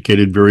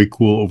 sophisticated, very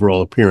cool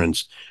overall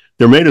appearance.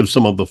 They're made of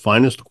some of the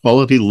finest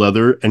quality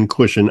leather and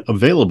cushion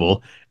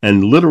available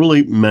and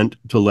literally meant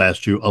to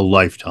last you a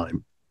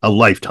lifetime. A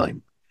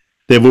lifetime.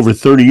 They have over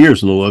 30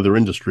 years in the leather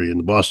industry in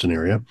the Boston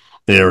area.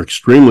 They are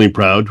extremely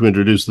proud to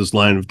introduce this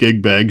line of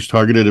gig bags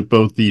targeted at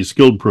both the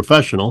skilled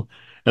professional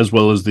as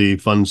well as the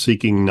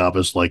fun-seeking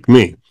novice like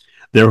me.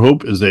 Their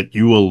hope is that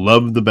you will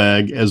love the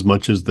bag as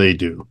much as they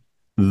do.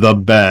 The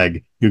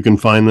Bag. You can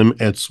find them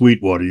at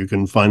Sweetwater. You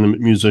can find them at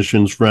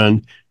Musician's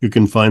Friend. You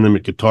can find them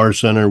at Guitar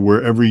Center,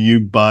 wherever you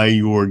buy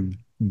your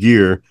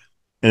gear.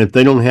 And if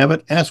they don't have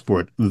it, ask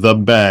for it. The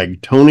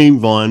Bag. Tony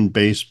Vaughn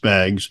Bass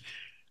Bags.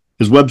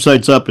 His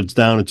website's up, it's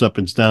down, it's up,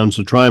 it's down.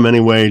 So try him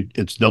anyway.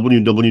 It's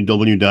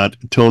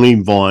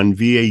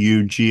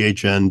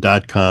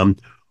www.tonyvaughan.com,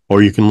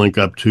 or you can link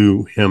up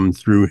to him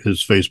through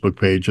his Facebook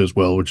page as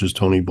well, which is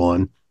Tony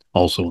Vaughn,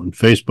 also on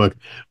Facebook.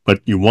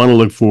 But you want to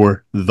look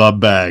for The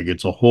Bag.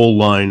 It's a whole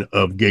line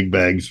of gig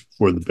bags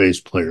for the bass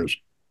players.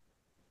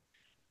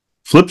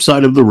 Flip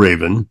Side of the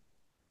Raven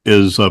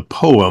is a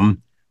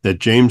poem that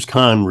James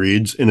Caan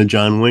reads in a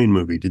John Wayne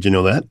movie. Did you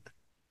know that?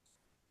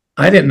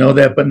 I didn't know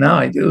that, but now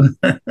I do.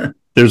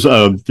 There's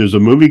a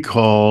movie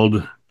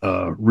called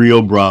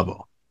Rio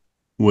Bravo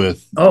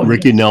with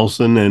Ricky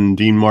Nelson and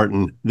Dean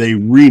Martin. They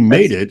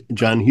remade it.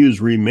 John Hughes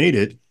remade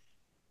it,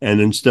 and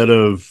instead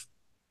of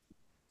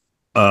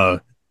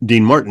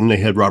Dean Martin, they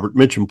had Robert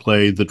Mitchum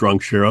play the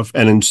drunk sheriff,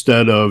 and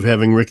instead of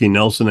having Ricky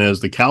Nelson as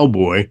the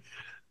cowboy,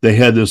 they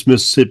had this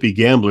Mississippi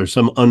gambler,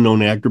 some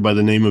unknown actor by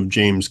the name of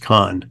James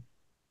Caan.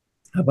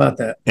 How about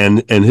that?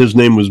 And his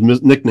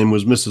nickname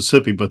was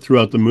Mississippi, but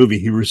throughout the movie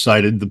he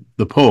recited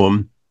the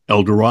poem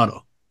El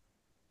Dorado.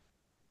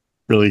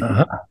 Really.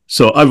 Uh-huh.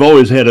 So I've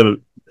always had a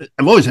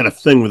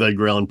thing with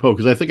Edgar Allan Poe,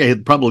 because I think I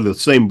had probably the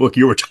same book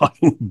you were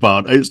talking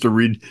about. I used to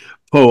read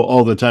Poe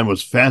all the time. I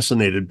was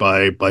fascinated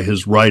by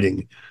his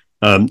writing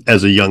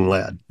as a young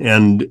lad,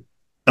 and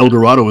El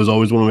Dorado was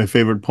always one of my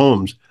favorite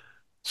poems.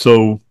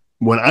 So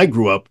when I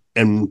grew up,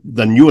 and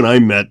then you and I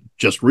met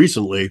just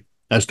recently,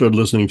 I started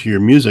listening to your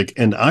music,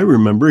 and I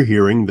remember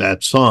hearing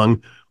that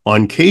song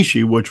on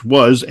Casey, which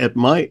was at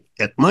my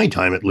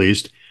time at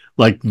least,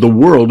 like the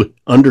world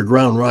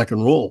underground rock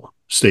and roll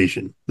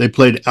station. They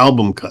played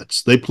album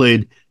cuts. They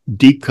played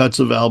deep cuts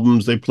of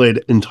albums. They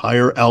played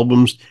entire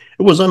albums.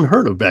 It was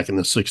unheard of back in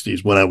the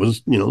 60s when I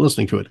was,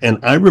 listening to it. And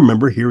I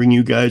remember hearing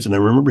you guys, and I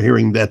remember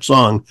hearing that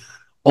song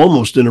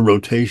almost in a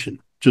rotation,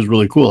 which is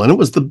really cool. And it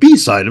was the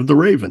B-side of The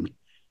Raven.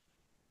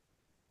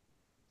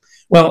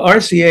 Well,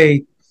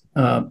 RCA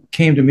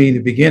came to me in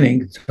the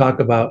beginning to talk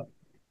about,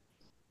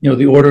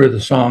 the order of the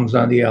songs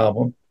on the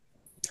album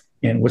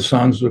and what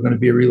songs were going to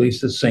be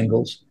released as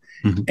singles.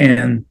 Mm-hmm.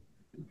 And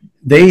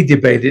they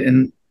debated,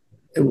 and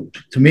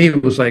to me,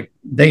 it was like,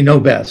 they know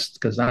best,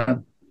 because I'm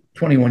a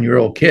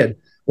 21-year-old kid.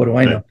 What do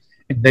I know? Right.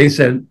 And they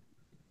said,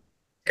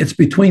 it's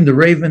between The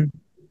Raven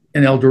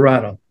and El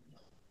Dorado.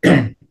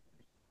 El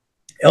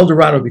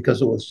Dorado,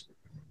 because it was,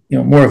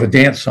 more of a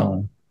dance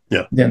song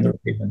than The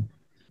Raven.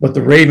 But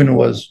The Raven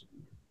was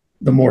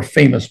the more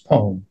famous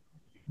poem.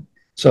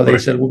 So they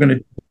said, we're going to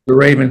do The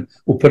Raven.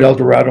 We'll put El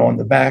Dorado on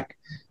the back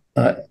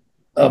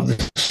of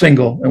the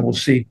single, and we'll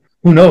see.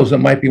 Who knows? It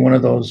might be one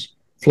of those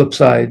flip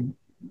side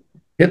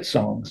hit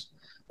songs.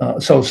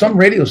 So some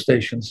radio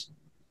stations,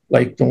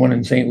 like the one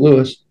in St.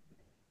 Louis,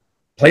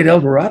 played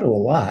El Dorado a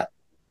lot.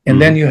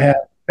 And then you have,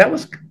 that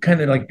was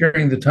kind of like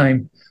during the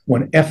time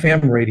when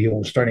FM radio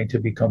was starting to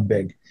become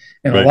big.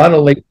 And a lot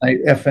of late night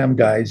FM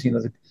guys,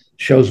 the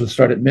shows would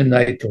start at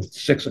midnight till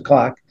 6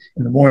 o'clock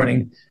in the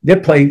morning.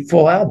 They'd play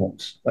full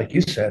albums, like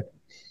you said.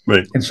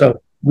 Right. And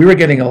so we were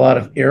getting a lot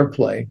of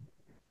airplay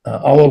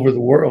all over the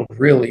world,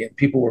 really. And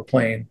people were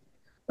playing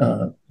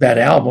that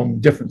album,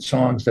 different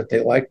songs that they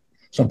liked.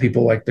 Some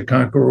people like The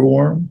Conqueror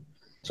Worm.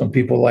 Some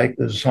people like,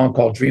 there's a song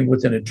called Dream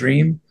Within a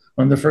Dream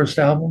on the first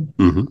album,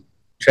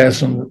 which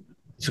has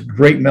it's a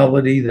great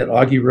melody that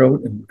Augie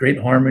wrote and great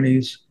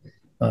harmonies.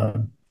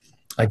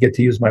 I get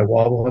to use my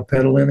wah-wah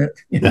pedal in it.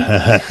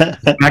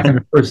 Back in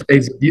the first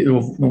days,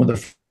 when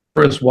the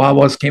first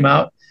wah-wahs came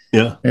out,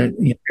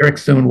 and,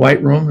 Eric's doing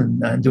White Room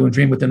and I'm doing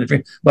Dream Within a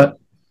Dream. But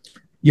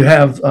you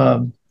have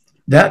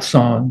that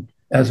song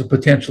as a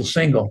potential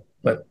single.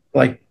 But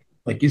like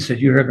you said,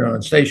 you heard it on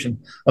the station,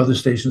 other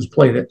stations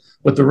played it.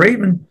 But The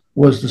Raven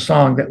was the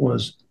song that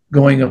was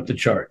going up the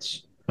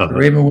charts. The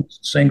Raven was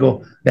a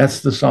single. That's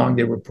the song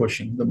they were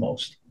pushing the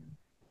most.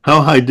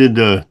 How high did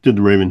The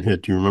Raven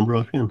hit? Do you remember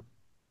offhand?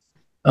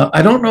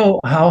 I don't know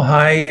how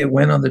high it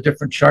went on the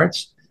different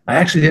charts. I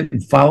actually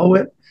didn't follow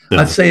it.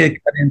 I'd say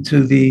it got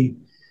into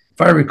if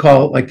I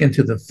recall, like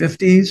into the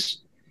 50s.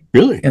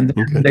 Really? And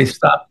then they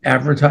stopped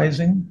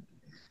advertising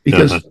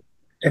because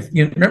if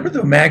you remember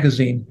the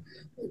magazine,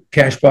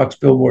 Cashbox,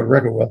 Billboard,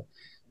 Record Well,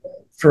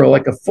 for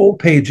like a full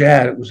page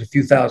ad, it was a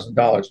few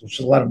 $1,000s, which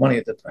was a lot of money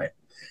at the time.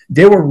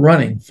 They were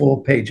running full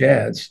page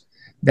ads.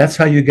 That's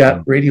how you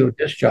got radio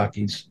disc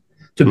jockeys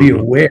to be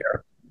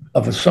aware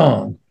of a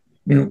song.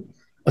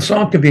 A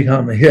song can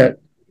become a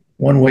hit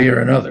one way or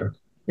another.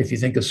 if you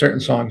think of certain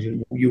songs,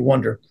 you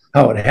wonder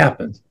how it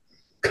happened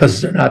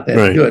because they're not that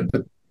Right. good.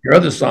 But there are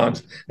other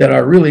songs that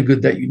are really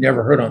good that you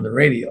never heard on the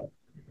radio.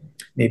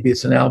 Maybe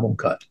it's an album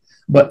cut.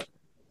 But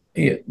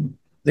the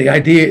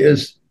idea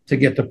is to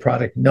get the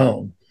product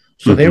known.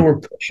 So they were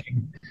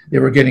pushing, they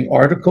were getting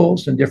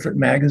articles in different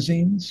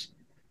magazines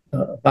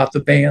about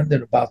the band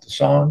and about the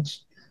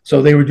songs.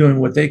 So they were doing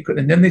what they could,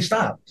 and then they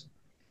stopped.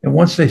 And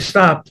once they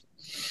stopped,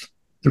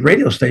 the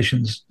radio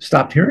stations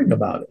stopped hearing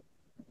about it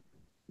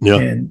Yeah.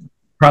 and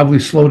probably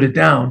slowed it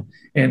down.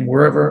 And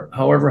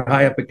however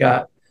high up it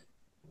got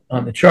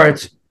on the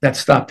charts, that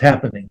stopped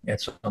happening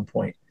at some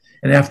point.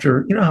 And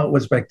after, you know how it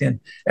was back then,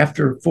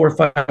 after 4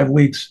 or 5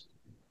 weeks,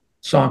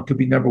 song could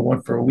be number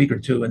one for a week or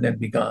two and then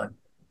be gone.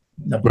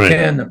 Number Right.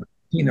 10, number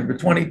 15, number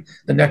 20,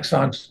 the next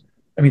songs.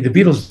 I mean, the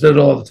Beatles did it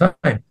all the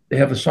time. They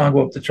have a song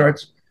go up the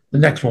charts, the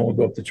next one will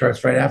go up the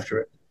charts right after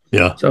it.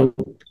 Yeah. So,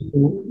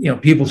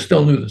 people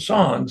still knew the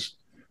songs,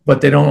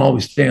 but they don't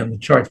always stay on the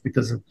charts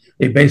because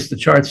they base the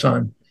charts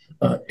on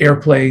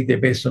airplay, they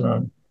base it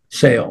on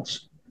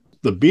sales.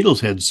 The Beatles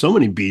had so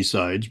many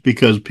B-sides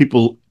because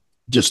people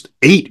just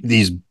ate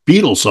these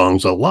Beatles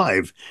songs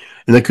alive,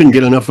 and they couldn't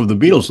get enough of the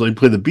Beatles, so they'd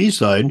play the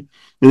B-side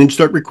and then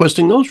start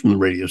requesting those from the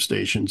radio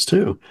stations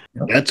too.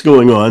 Yep. That's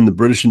going on. The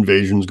British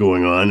invasion's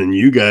going on, and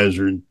you guys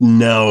are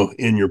now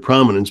in your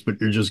prominence, but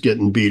you're just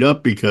getting beat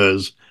up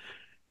because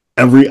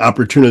every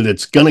opportunity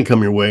that's going to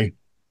come your way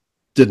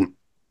didn't,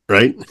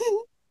 right?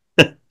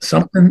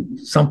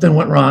 Something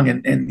went wrong,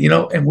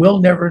 and we'll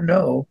never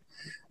know.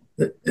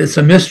 It's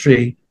a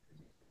mystery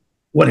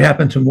what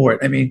happened to Mort.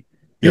 I mean,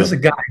 here's a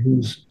guy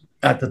who's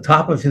at the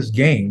top of his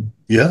game.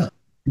 Yeah.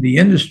 In the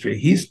industry.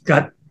 He's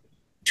got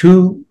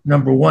 2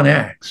 number 1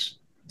 acts,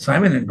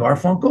 Simon and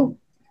Garfunkel,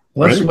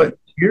 Blood, Sweat,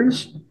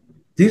 Tears.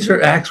 These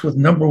are acts with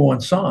number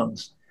 1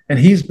 songs, and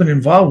he's been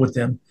involved with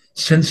them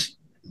since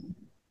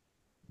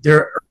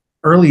their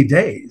early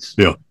days.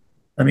 Yeah.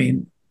 I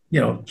mean,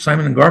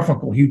 Simon and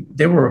Garfunkel,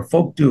 they were a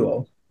folk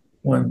duo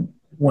when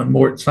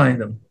Mort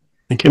signed them.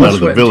 They came out of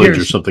the Village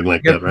or something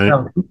like that,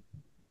 right?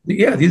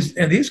 Yeah,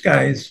 these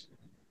guys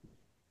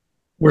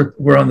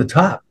were on the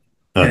top.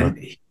 Uh-huh.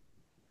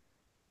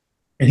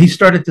 And he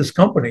started this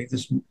company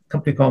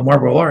called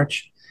Marble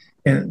Arch.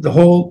 And the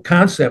whole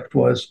concept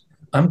was,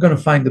 I'm going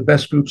to find the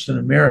best groups in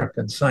America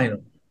and sign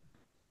them.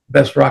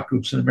 Best rock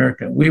groups in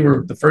America. We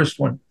were the first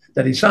one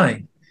that he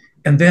signed.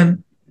 And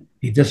then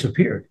he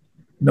disappeared.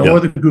 No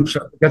other groups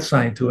got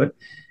signed to it.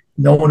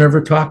 No one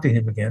ever talked to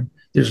him again.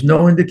 There's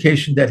no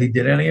indication that he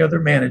did any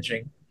other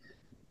managing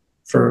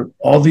for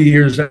all the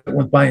years that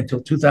went by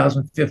until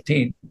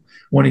 2015,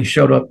 when he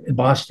showed up in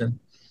Boston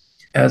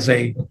as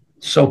a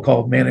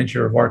so-called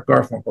manager of Art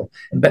Garfunkel.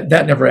 And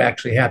that never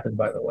actually happened,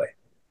 by the way.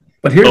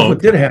 But here's what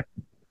did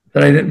happen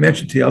that I didn't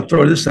mention to you. I'll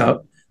throw this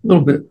out, a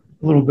little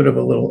bit of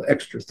a little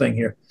extra thing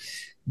here.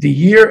 The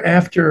year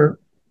after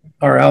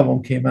our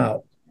album came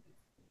out,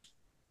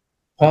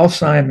 Paul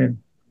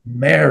Simon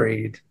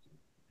married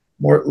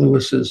Mort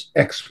Lewis's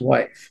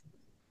ex-wife.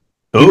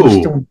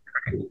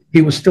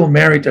 He was still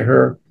married to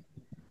her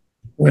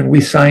when we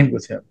signed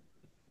with him.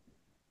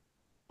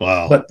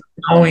 Wow. But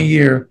the following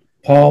year,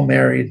 Paul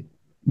married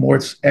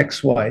Mort's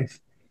ex-wife,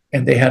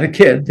 and they had a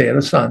kid. They had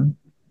a son.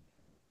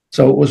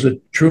 So it was a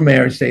true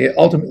marriage. They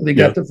ultimately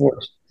got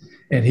divorced,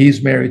 and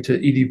he's married to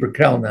Edie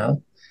Brickell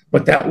now.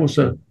 But that was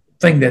a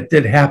thing that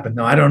did happen.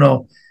 Now, I don't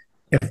know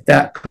if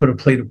that could have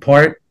played a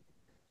part,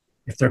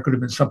 if there could have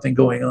been something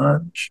going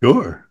on.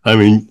 Sure. I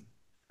mean,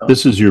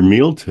 this is your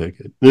meal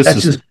ticket.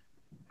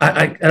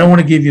 I don't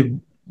want to give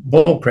you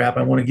bull crap.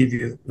 I want to give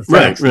you the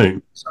facts.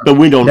 Right. But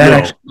we don't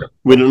know.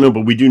 We don't know,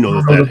 but we do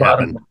know that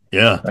happened.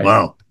 Yeah. Right.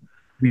 Wow.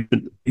 We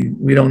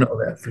don't know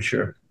that for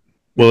sure.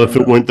 Well, if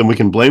it weren't, then we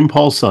can blame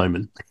Paul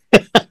Simon.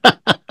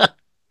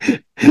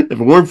 If it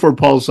weren't for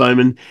Paul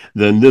Simon,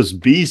 then this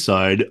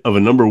B-side of a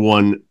number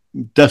 1,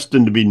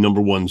 destined to be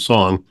number 1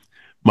 song,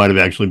 might have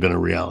actually been a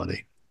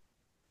reality.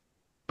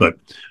 But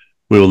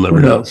we will never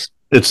know.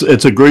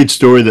 It's a great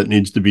story that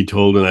needs to be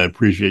told, and I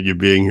appreciate you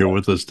being here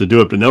with us to do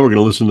it. But now we're going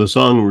to listen to the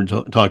song we were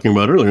talking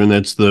about earlier, and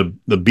that's the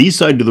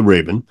B-side to The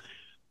Raven,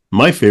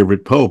 my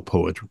favorite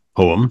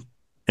poem,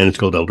 and it's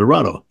called El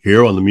Dorado,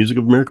 here on the Music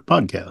of America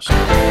podcast.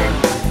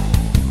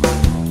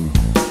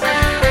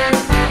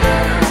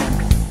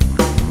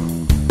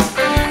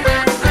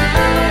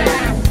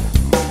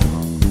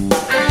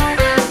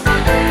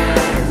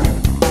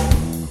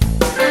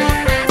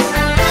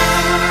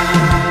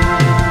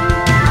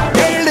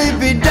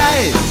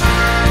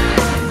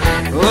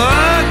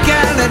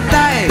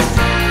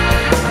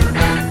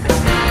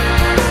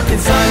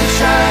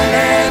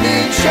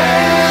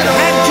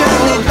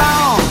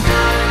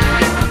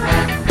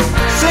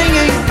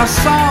 A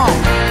song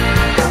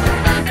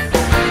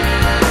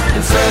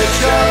in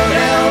search of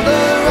El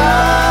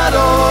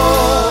Dorado,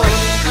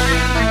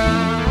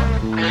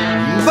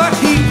 but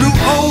he grew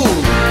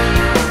old.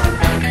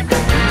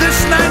 This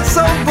night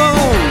so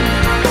bold,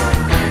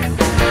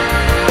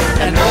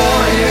 and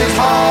o'er his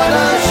heart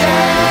a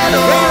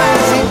shadow. Where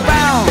as he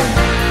found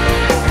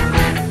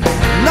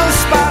no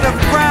spot of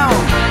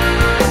ground,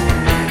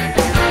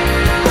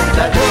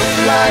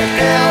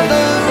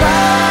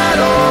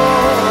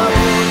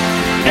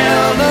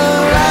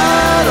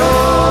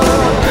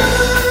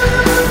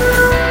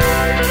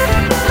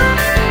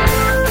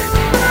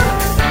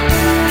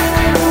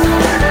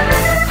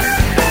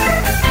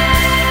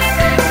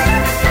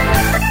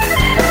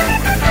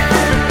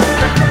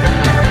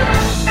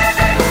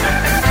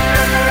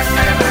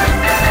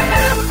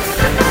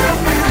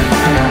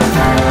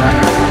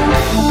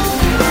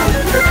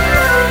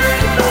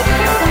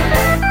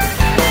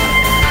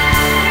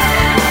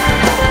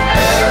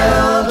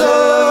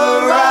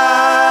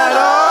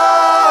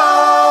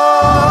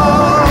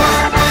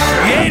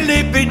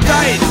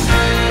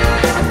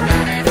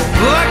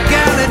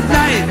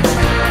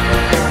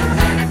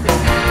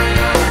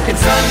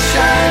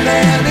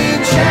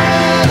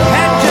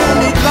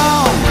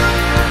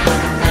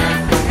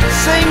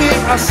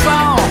 a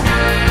song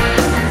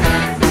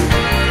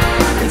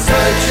in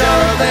search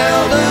of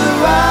El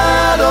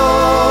Dorado.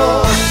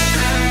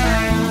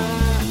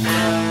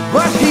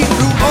 But he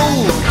grew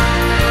old,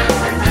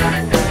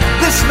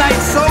 this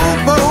night so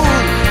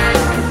bold,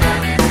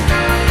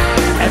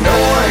 and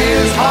o'er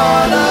his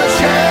heart a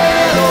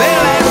shadow.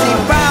 There as he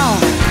found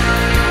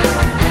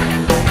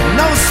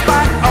no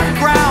spot of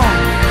ground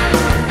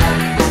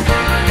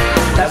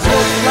that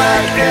looked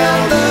like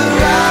El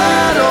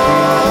Dorado,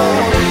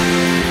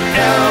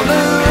 El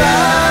Dorado.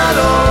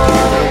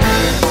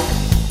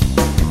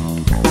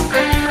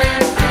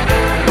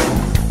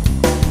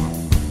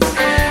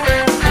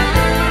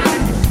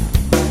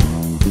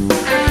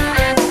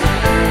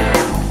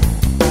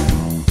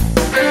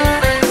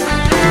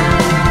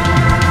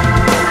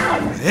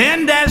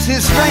 And as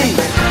his strength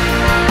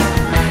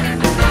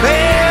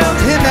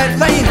failed him at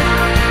length,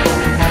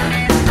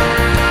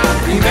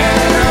 he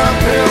met a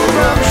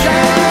pilgrim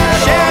shadow.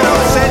 Shadow,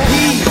 said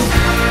he,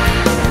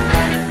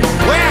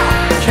 where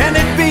can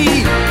it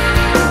be?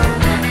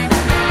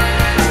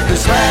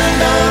 This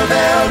land of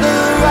El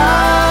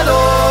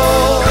Dorado.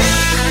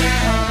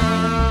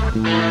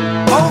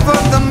 Over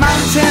the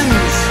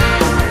mountains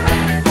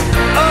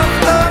of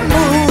the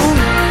moon,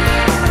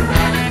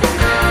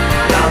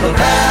 down the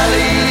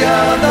valley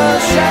of the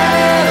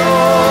shadow,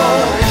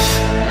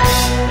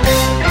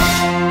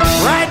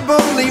 right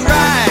boldly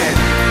ride,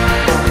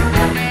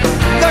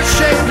 the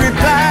shade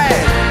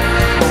replied,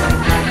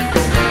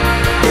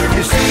 if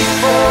you seek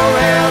for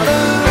El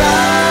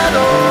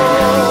Dorado,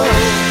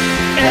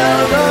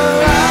 El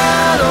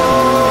Dorado,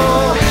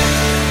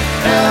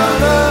 El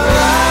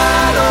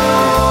Dorado.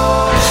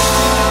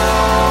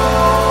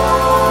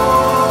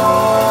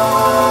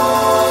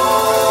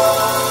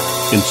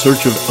 In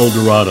Search of El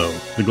Dorado,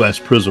 The Glass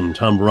Prism,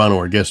 Tom Verano,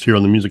 our guest here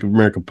on the Music of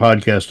America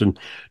podcast. And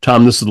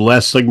Tom, this is the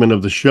last segment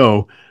of the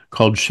show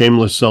called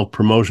Shameless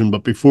Self-Promotion.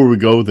 But before we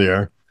go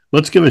there,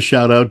 let's give a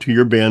shout out to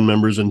your band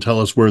members and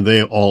tell us where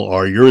they all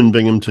are. You're in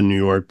Binghamton, New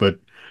York, but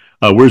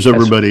where's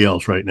everybody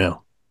else right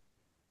now?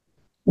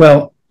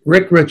 Well,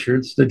 Rick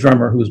Richards, the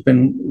drummer who's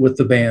been with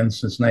the band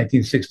since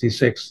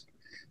 1966,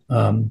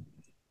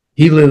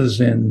 he lives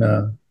in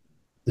the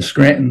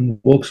Scranton,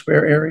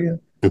 Wilkes-Barre area.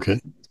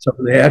 Okay. So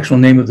the actual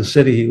name of the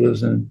city he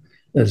lives in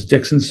is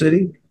Dixon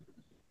City.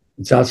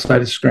 It's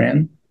outside of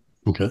Scranton.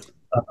 Okay.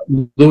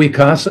 Louis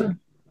Casa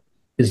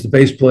is the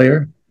bass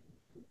player.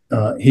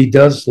 He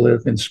does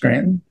live in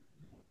Scranton.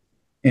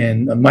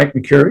 And Mike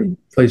McCurry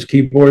plays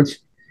keyboards.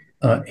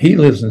 He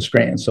lives in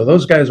Scranton. So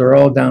those guys are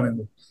all down in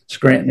the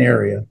Scranton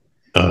area.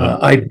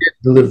 I did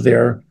live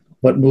there,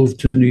 but moved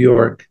to New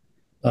York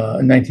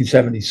in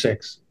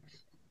 1976.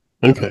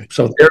 Okay.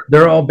 So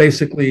they're all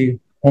basically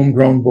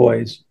homegrown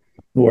boys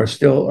who are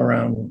still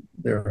around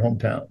their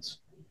hometowns.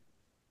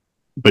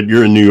 But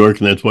you're in New York,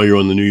 and that's why you're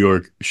on the New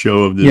York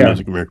show of the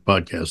Music America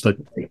podcast. That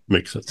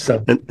makes sense.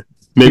 So and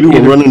maybe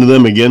we'll run into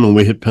them again when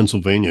we hit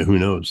Pennsylvania. Who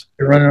knows?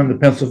 You're running on the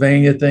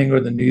Pennsylvania thing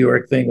or the New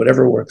York thing,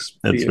 whatever works.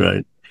 That's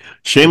right.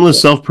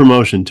 Shameless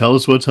self-promotion. Tell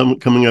us what's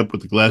coming up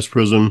with the Glass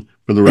Prism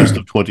for the rest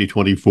of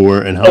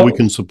 2024 and how we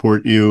can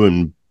support you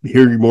and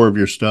hear more of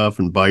your stuff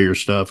and buy your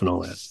stuff and all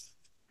that.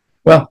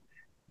 Well,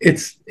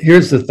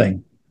 here's the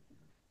thing.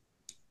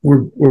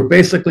 We're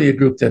basically a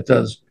group that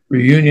does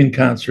reunion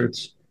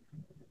concerts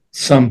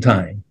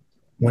sometime,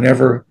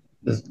 whenever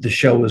the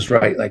show is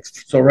right. Like,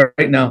 so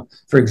right now,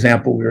 for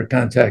example, we were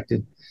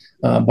contacted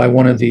by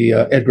one of the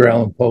Edgar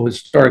Allan Poe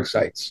historic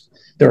sites.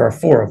 There are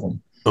 4 of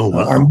them. Oh,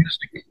 wow.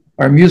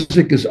 Our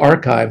music is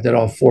archived at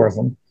all 4 of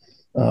them.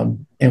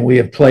 And we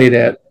have played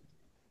at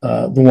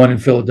the one in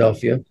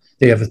Philadelphia.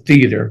 They have a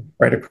theater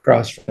right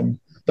across from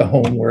the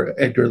home where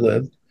Edgar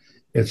lived.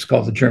 It's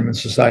called the German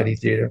Society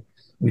Theater.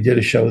 We did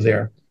a show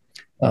there.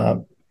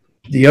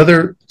 The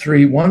other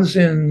 3, one's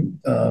in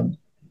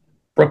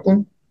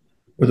Brooklyn,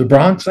 or the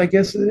Bronx, I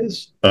guess it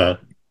is.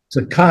 It's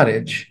a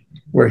cottage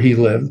where he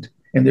lived,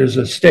 and there's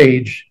a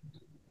stage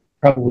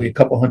probably a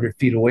couple hundred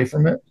feet away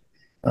from it.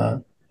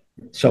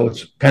 So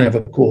it's kind of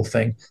a cool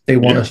thing. They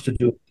want us to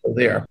do it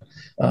there.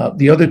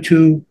 The other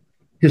 2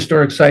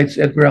 historic sites,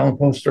 Edgar Allan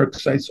Poe historic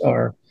sites,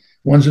 are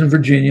one's in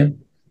Virginia,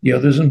 the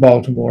other's in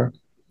Baltimore.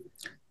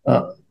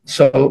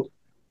 So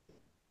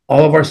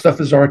all of our stuff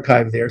is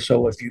archived there.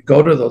 So if you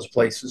go to those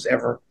places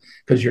ever,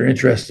 because you're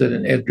interested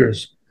in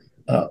Edgar's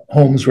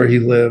homes where he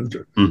lived,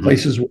 or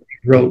places where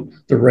he wrote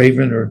The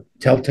Raven or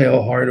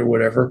Telltale Heart or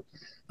whatever,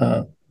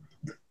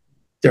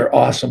 they're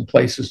awesome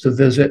places to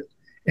visit.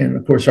 And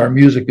of course, our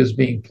music is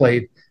being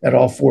played at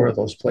all 4 of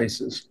those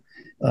places.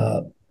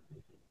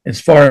 As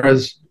far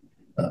as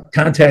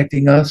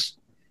contacting us,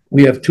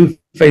 we have 2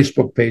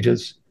 Facebook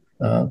pages,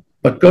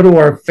 but go to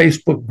our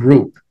Facebook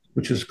group,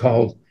 which is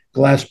called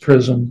Glass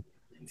Prism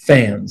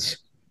Fans,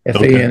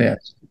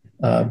 Fans.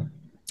 And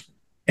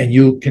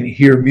you can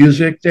hear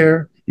music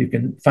there. You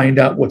can find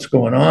out what's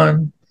going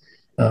on,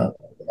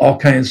 all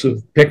kinds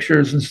of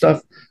pictures and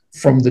stuff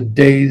from the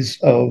days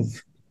of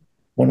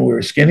when we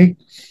were skinny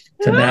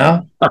to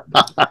now.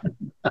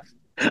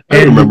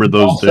 I remember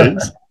those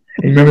days.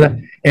 You remember that?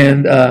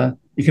 And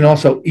you can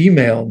also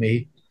email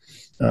me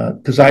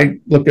because I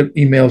look at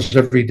emails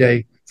every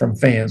day from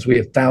fans. We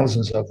have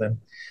thousands of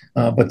them.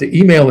 But the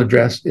email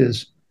address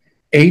is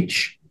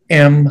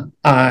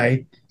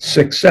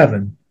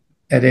HMI67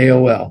 at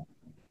AOL.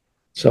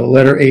 So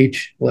letter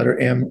H, letter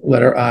M,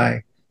 letter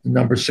I,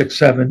 number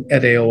 67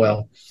 at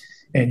AOL.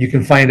 And you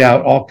can find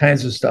out all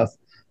kinds of stuff.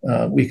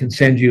 We can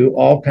send you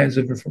all kinds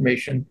of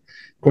information.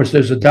 Of course,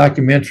 there's a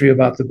documentary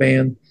about the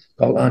band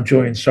called On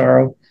Joy and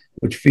Sorrow,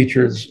 which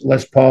features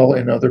Les Paul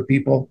and other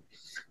people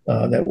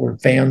that were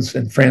fans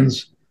and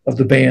friends of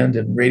the band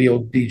and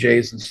radio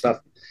DJs and stuff.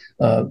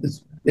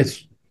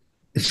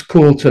 It's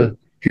cool to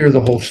hear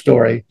the whole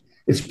story.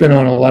 It's been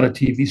on a lot of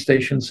TV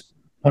stations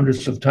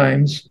hundreds of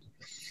times.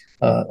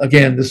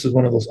 Again, this is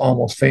one of those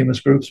almost famous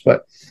groups,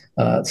 but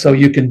so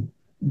you can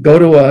go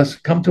to us,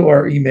 come to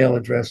our email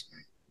address,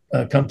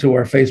 come to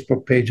our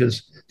Facebook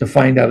pages to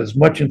find out as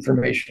much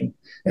information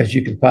as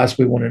you could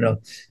possibly want to know.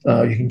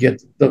 You can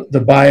get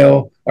the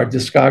bio, our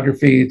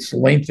discography. It's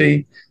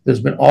lengthy.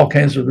 There's been all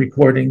kinds of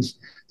recordings.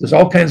 There's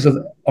all kinds of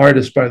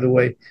artists, by the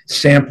way,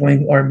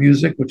 sampling our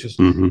music, which is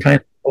kind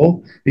of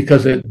cool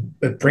because it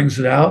brings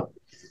it out.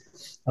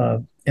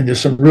 And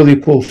there's some really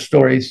cool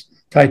stories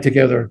tied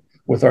together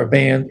with our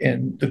band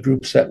and the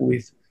groups that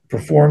we've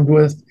performed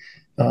with.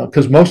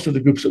 Because most of the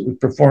groups that we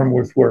performed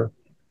with were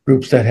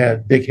groups that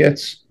had big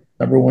hits,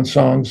 #1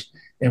 songs,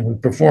 and we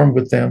performed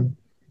with them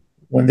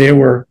when they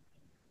were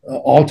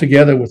all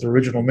together with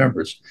original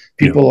members.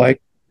 People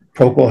like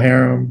Procol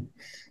Harum,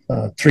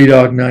 Three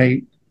Dog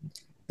Night,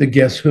 the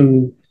Guess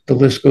Who, the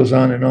list goes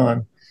on and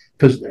on.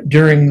 Because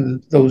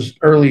during those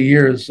early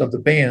years of the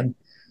band,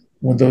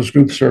 when those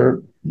groups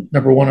are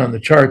 #1 on the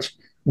charts,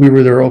 we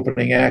were their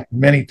opening act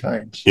many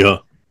times. Yeah.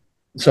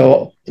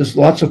 So there's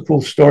lots of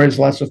cool stories,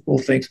 lots of cool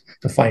things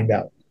to find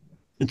out.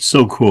 It's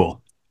so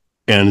cool.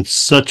 And it's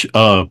such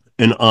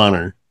an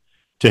honor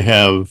to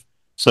have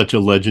such a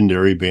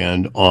legendary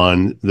band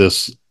on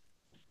this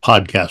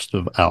podcast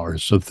of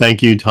ours. So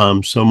thank you,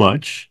 Tom, so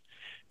much.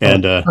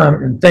 And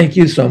thank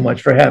you so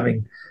much for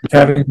having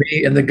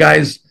me. And the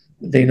guys,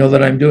 they know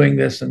that I'm doing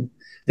this and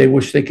they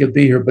wish they could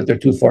be here, but they're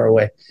too far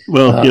away.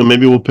 Well,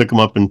 maybe we'll pick them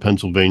up in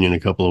Pennsylvania in a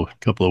couple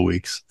of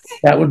weeks.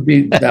 That would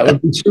be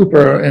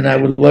super. And I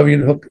would love you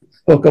to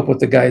hook up with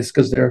the guys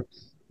because they're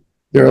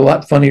a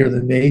lot funnier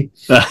than me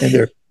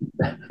and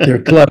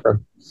they're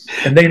clever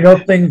and they know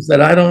things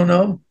that I don't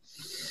know.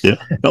 Yeah.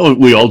 Oh,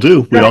 we all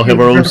do. We all have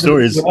our own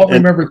stories. We all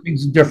remember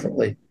things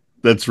differently.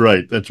 That's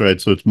right.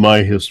 So it's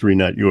my history,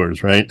 not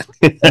yours, right?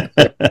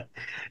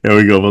 There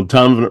we go. Well,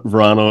 Tom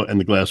Verano and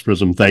the Glass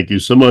Prism, thank you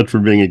so much for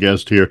being a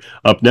guest here.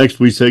 Up next,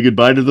 we say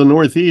goodbye to the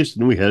Northeast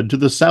and we head to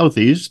the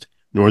Southeast,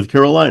 North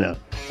Carolina,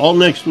 all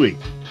next week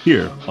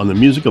here on the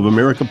Music of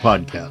America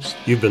podcast.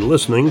 You've been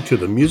listening to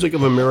the Music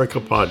of America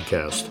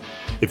podcast.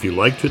 If you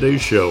like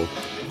today's show,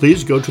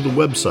 please go to the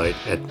website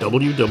at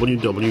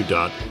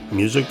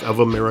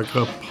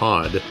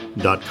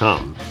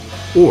www.musicofamericapod.com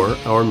or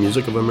our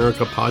Music of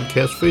America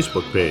podcast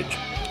Facebook page.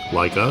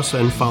 Like us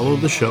and follow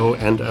the show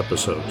and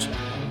episodes.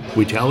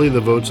 We tally the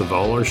votes of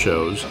all our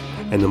shows,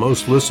 and the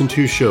most listened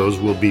to shows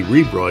will be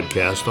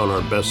rebroadcast on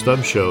our best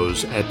of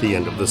shows at the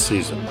end of the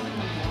season.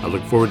 I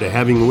look forward to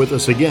having you with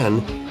us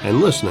again and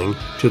listening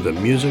to the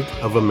Music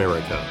of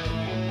America.